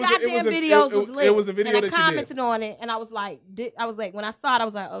 None of your It was goddamn a- videos it- was it lit. was a video and that I you did. commented on it, and I was like, when I saw it, I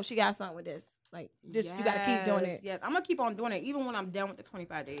was like, oh, she got something with this. Like, this, you got to keep doing it. Yes, I'm gonna keep on doing it, even when I'm done with the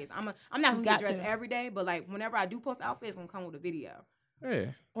 25 days. I'm not You gonna got get dressed to. every day, but like whenever I do post outfits, it's gonna come with a video. Yeah.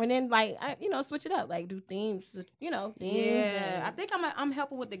 And then, like, switch it up, like do themes, themes. Yeah, and I think I'm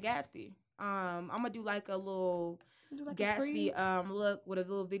helping with the Gatsby. I'm gonna do like a little do like a pre- Gatsby look with a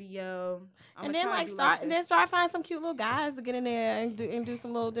little video. and then like start finding some cute little guys to get in there and do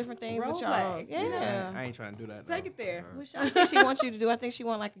some little different things with y'all. Role play. Yeah. I ain't trying to do that. Take though. it there. Which I think she wants you to do. I think she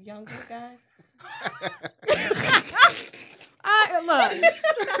want like younger guys. Look,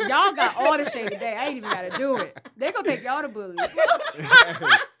 y'all got all the shade today. I ain't even gotta do it. They gonna take y'all to bullies.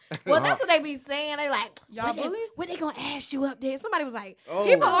 Well, that's what they be saying. They like, Y'all bullies? what they gonna ask you up there? Somebody was like,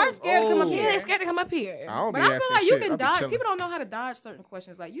 People are scared to come up yeah, here. they scared to come up here. I don't But be I feel asking like you shit. can I be dodge. chilling. People don't know how to dodge certain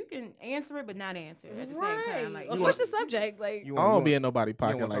questions. Like you can answer it, but not answer it at the same time. Like, Or you switch want- the subject. Like, You I want- don't you be want- in nobody's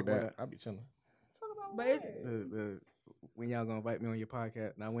pocket wanna like talk about that. I be chilling. but it's when y'all gonna invite me on your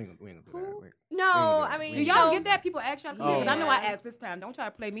podcast? Nah, we ain't gonna do that. Wait. no, I mean, do We y'all know. get that? People ask y'all Oh. because I know I Yeah. asked this time. Don't try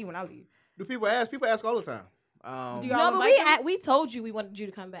to play me when I leave. Do people ask? People ask all the time. Do y'all No, but invite them? we told you we wanted you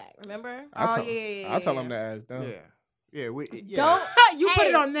to come back. Remember? I tell, yeah. I tell them that ass done. yeah. Yeah. Don't. You put Hey.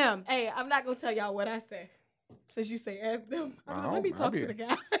 it on them. Hey, I'm not gonna tell y'all what I say. Since you say ask them, let me I'll talk be- to the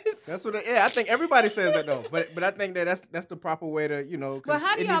guys. That's what. I think everybody says that though. But I think that's the proper way to 'cause But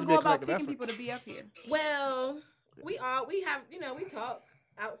how do it needs y'all to be go a about collective picking effort. people to be up here? Well, we have we talk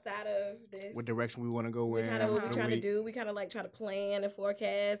outside of this. What direction we want to go We in? kind of what for we the trying to week. do. We kind of like try to plan and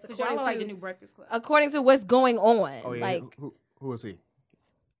forecast Because y'all are like the new Breakfast Club. according to what's going on. Oh yeah. Like Who is he?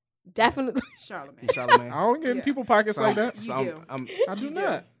 definitely. Charlamagne. He Charlamagne. I don't get in Yeah. people's pockets So like I'm- that. so You do. I do You do.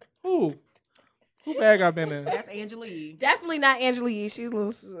 not. Who bag I been in? That's Angela Yee. Definitely not Angela Yee. She's a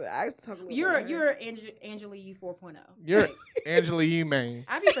little. I was talking. You're Angela Yee 4.0. You're Like, Angela Yee, man.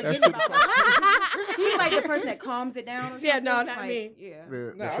 I be forgetting That's about that. She's like the person that calms it down. Or Yeah, something. no, not Like, me. Yeah.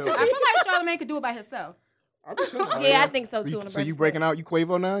 The Nah, Phil- I feel like Charlamagne could do it by herself. I be chilling. Yeah, I think so So too. you, on the so you Breakfast breaking Club. out? You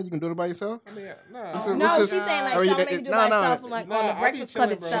Quavo now? You can do it by yourself? I mean, nah. This is- No, this she's is- saying like oh, you- Charlamagne can do no, by no. herself and like No, on I the be Breakfast Club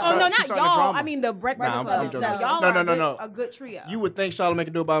chilling, bro. itself. Oh, no, She's not starting y'all. drama. I mean the Breakfast Nah, I'm Club joking. itself. Y'all No, are no, no. a good trio. You would think Charlamagne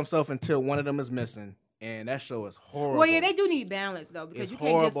can do it by himself until one of them is missing, and that show is horrible. Well, yeah, they do need balance though because It's you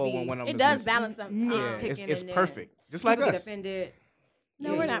can't just horrible be when one of them It is does missing. balance them. Yeah, nitpicking it's and then perfect, just people like get us. offended. No,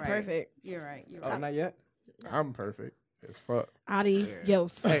 Yeah, we're you're not right. perfect. You're right. You're Oh, right. not yet. I'm perfect as fuck.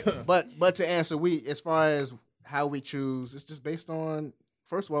 Adios. Hey, but to answer, as far as how we choose, it's just based on.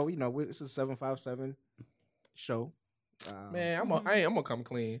 First of all, this is a 757 show. Man, I'm gonna come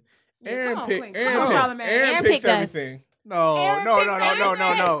clean. Yeah, Aaron come on, pick. Queen. Aaron Come on, pick. Charlamagne. Aaron Aaron picks picked us. everything. No, Aaron no, picks no, everything.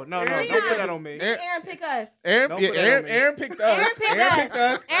 don't put that on me. Aaron pick us. Aaron, Don't yeah, put that on Aaron, me. Aaron picked us. Aaron picked Aaron us. picked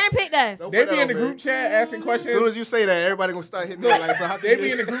us. Aaron picked us. Don't They put be that in the on me. group chat asking As questions. soon as you say that, everybody gonna start hitting me like, so how They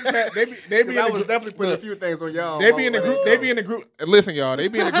be in the group chat. They be in Because I the was group. definitely putting Look, a few things on y'all. They be in the group. They be in the group. Listen, y'all. They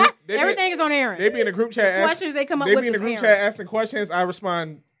be in the group. Everything is on Aaron. They be in the group chat. Questions they come up They with be in the is group Aaron. chat asking questions. I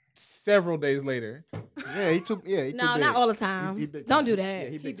respond several days later. Yeah, he took. Yeah, he No, too not big. all the time. He big Don't time. do that. Yeah,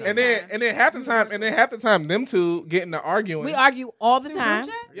 he big He time. And then half the time, them two getting to arguing. We argue all the Through time.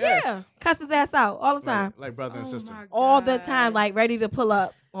 group chat? Yes. Yeah, cuss his ass out all the time. Like brother and sister. my All the God. time, like ready to pull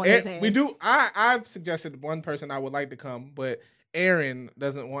up on his ass. We do. I've suggested one person I would like to come, but Aaron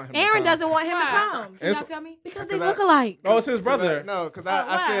doesn't want him. to Aaron come. doesn't want him to Why? come Can y'all It's- tell me? because they Because look alike. No, it's his brother. No, because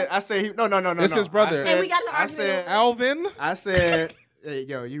why? I said he. No. It's his brother. I And said, we got the I argument. said. Alvin I said. Hey,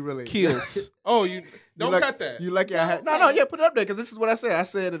 yo, you really Keels. Oh, you don't luck- cut that. You lucky I had. No, yeah, put it up there because this is what I said. I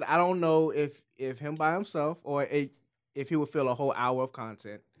said that I don't know if him by himself or if he would fill a whole hour of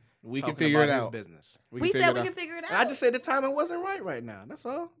content. We can talking figure it about his out. business. We said we can figure it out. And I just said the timing wasn't right now. That's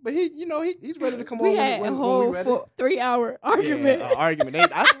all. But he's ready to come we on. had when a we whole ready. 3-hour argument. Yeah, argument.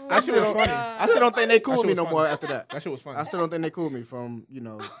 I That still shit was don't. funny. I still don't think they cool shit me was no funny. more after that. That shit was funny. I still don't think they cool me from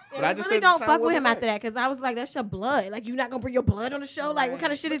But I I just really said don't the fuck time with him wasn't after that because I was like, that's your blood. Like, you not gonna bring your blood on the show? Like, what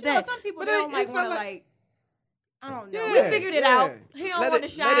kind of shit is But you know, that? some people But they it- don't like it want to felt like. I don't know. Yeah. We figured it yeah. out. He don't Let want it-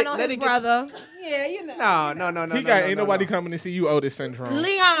 to let shine it- on let his it get- brother. Yeah, you know. No. He got ain't nobody coming to see you Otis syndrome. Leon.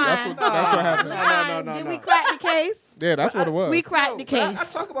 That's what happened. Leon, No. did we crack the case? Yeah, that's what it was. We cracked the But I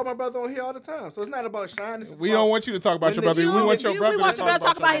case. talk about my brother on here all the time, so it's not about shine. This is We about- don't want you to talk about your When the- brother. We you- want your we brother want to your brother to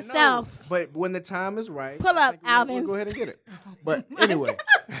talk about your himself. But when the time is right, Pull I up, think we'll Alvin. go ahead and get it. But anyway,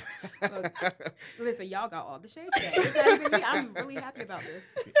 Listen, y'all got all the shade today. It's not even me. I'm really happy about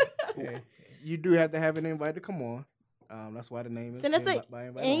this. Yeah. you do have to have an invite to come on. That's why the name is. Send us Invite an by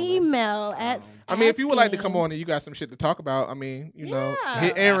Invite Only. email at. I mean, if you would like to asking. come on and you got some shit to talk about, I mean, you know, Yeah.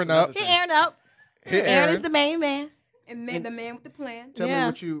 hit Aaron That's up. another Hit Aaron up. Hit Aaron is Aaron. the main man, And the man with the plan. Tell Yeah. me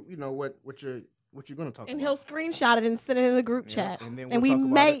what you know what you're gonna talk and about. he'll screenshot it and send it in the group Yeah, chat, and then and we'll we talk about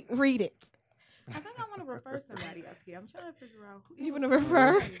may it. read it. I think I want to refer somebody up here. I'm trying to figure out who. You it wanna was.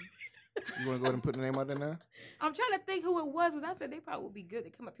 refer? You want to go ahead and put the name out there now? I'm trying to think who it was, because I said they probably would be good to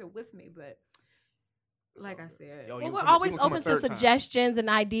come up here with me, but like I said, Yo, Well, you we're come- always you gonna come a open to third time. suggestions and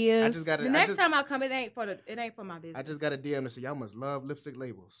ideas. I just got the next time I come, it ain't for my business. I just got a DM that said y'all must love lipstick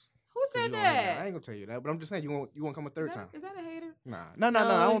labels. Who 'Cause said you on here now. I that? ain't gonna tell you that, but I'm just saying you won't come a third time. Is that a hater? Nah, no. No,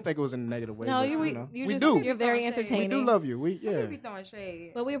 I don't think it was in a negative way. No, but, you we just do. you're very We do entertaining. We do love you. We I yeah. could be throwing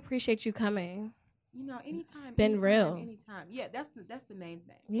shade. But we appreciate you coming. You know, anytime. It's been anytime, real. Anytime. Yeah, that's the main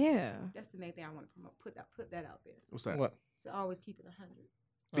thing. Yeah. That's the main thing I want to promote. Put that out there. What's that? What? To always keep it 100.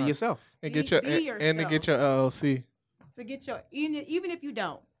 Be yourself. And Be- get your be and to get your LLC. To get your even if you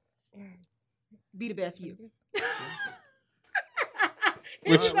don't, be the best you.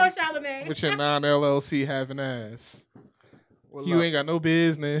 Here Which- you go, Charlamagne. With your non-LLC having ass. Well, You ain't got no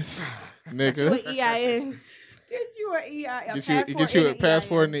business, nigga. With EIN. Get you an EIN. Get you a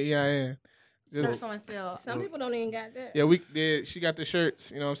passport and the EIN. Shirts Just, on sale. Some people don't even got that. yeah, we did. She got the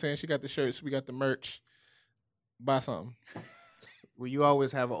shirts. You know what I'm saying? She got the shirts. We got the merch. Buy something. Well, you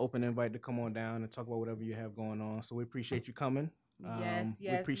always have an open invite to come on down and talk about whatever you have going on. So we appreciate you coming. Yes, We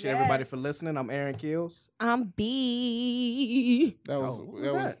yes, appreciate everybody yes. for listening. I'm Aaron Kills. I'm B. That was Oh, what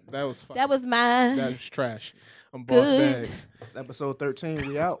that was was that was fun. That was mine. That was trash. I'm Boss Good. Bags. It's episode 13.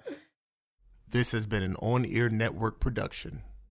 We out. This has been an On Air Network production.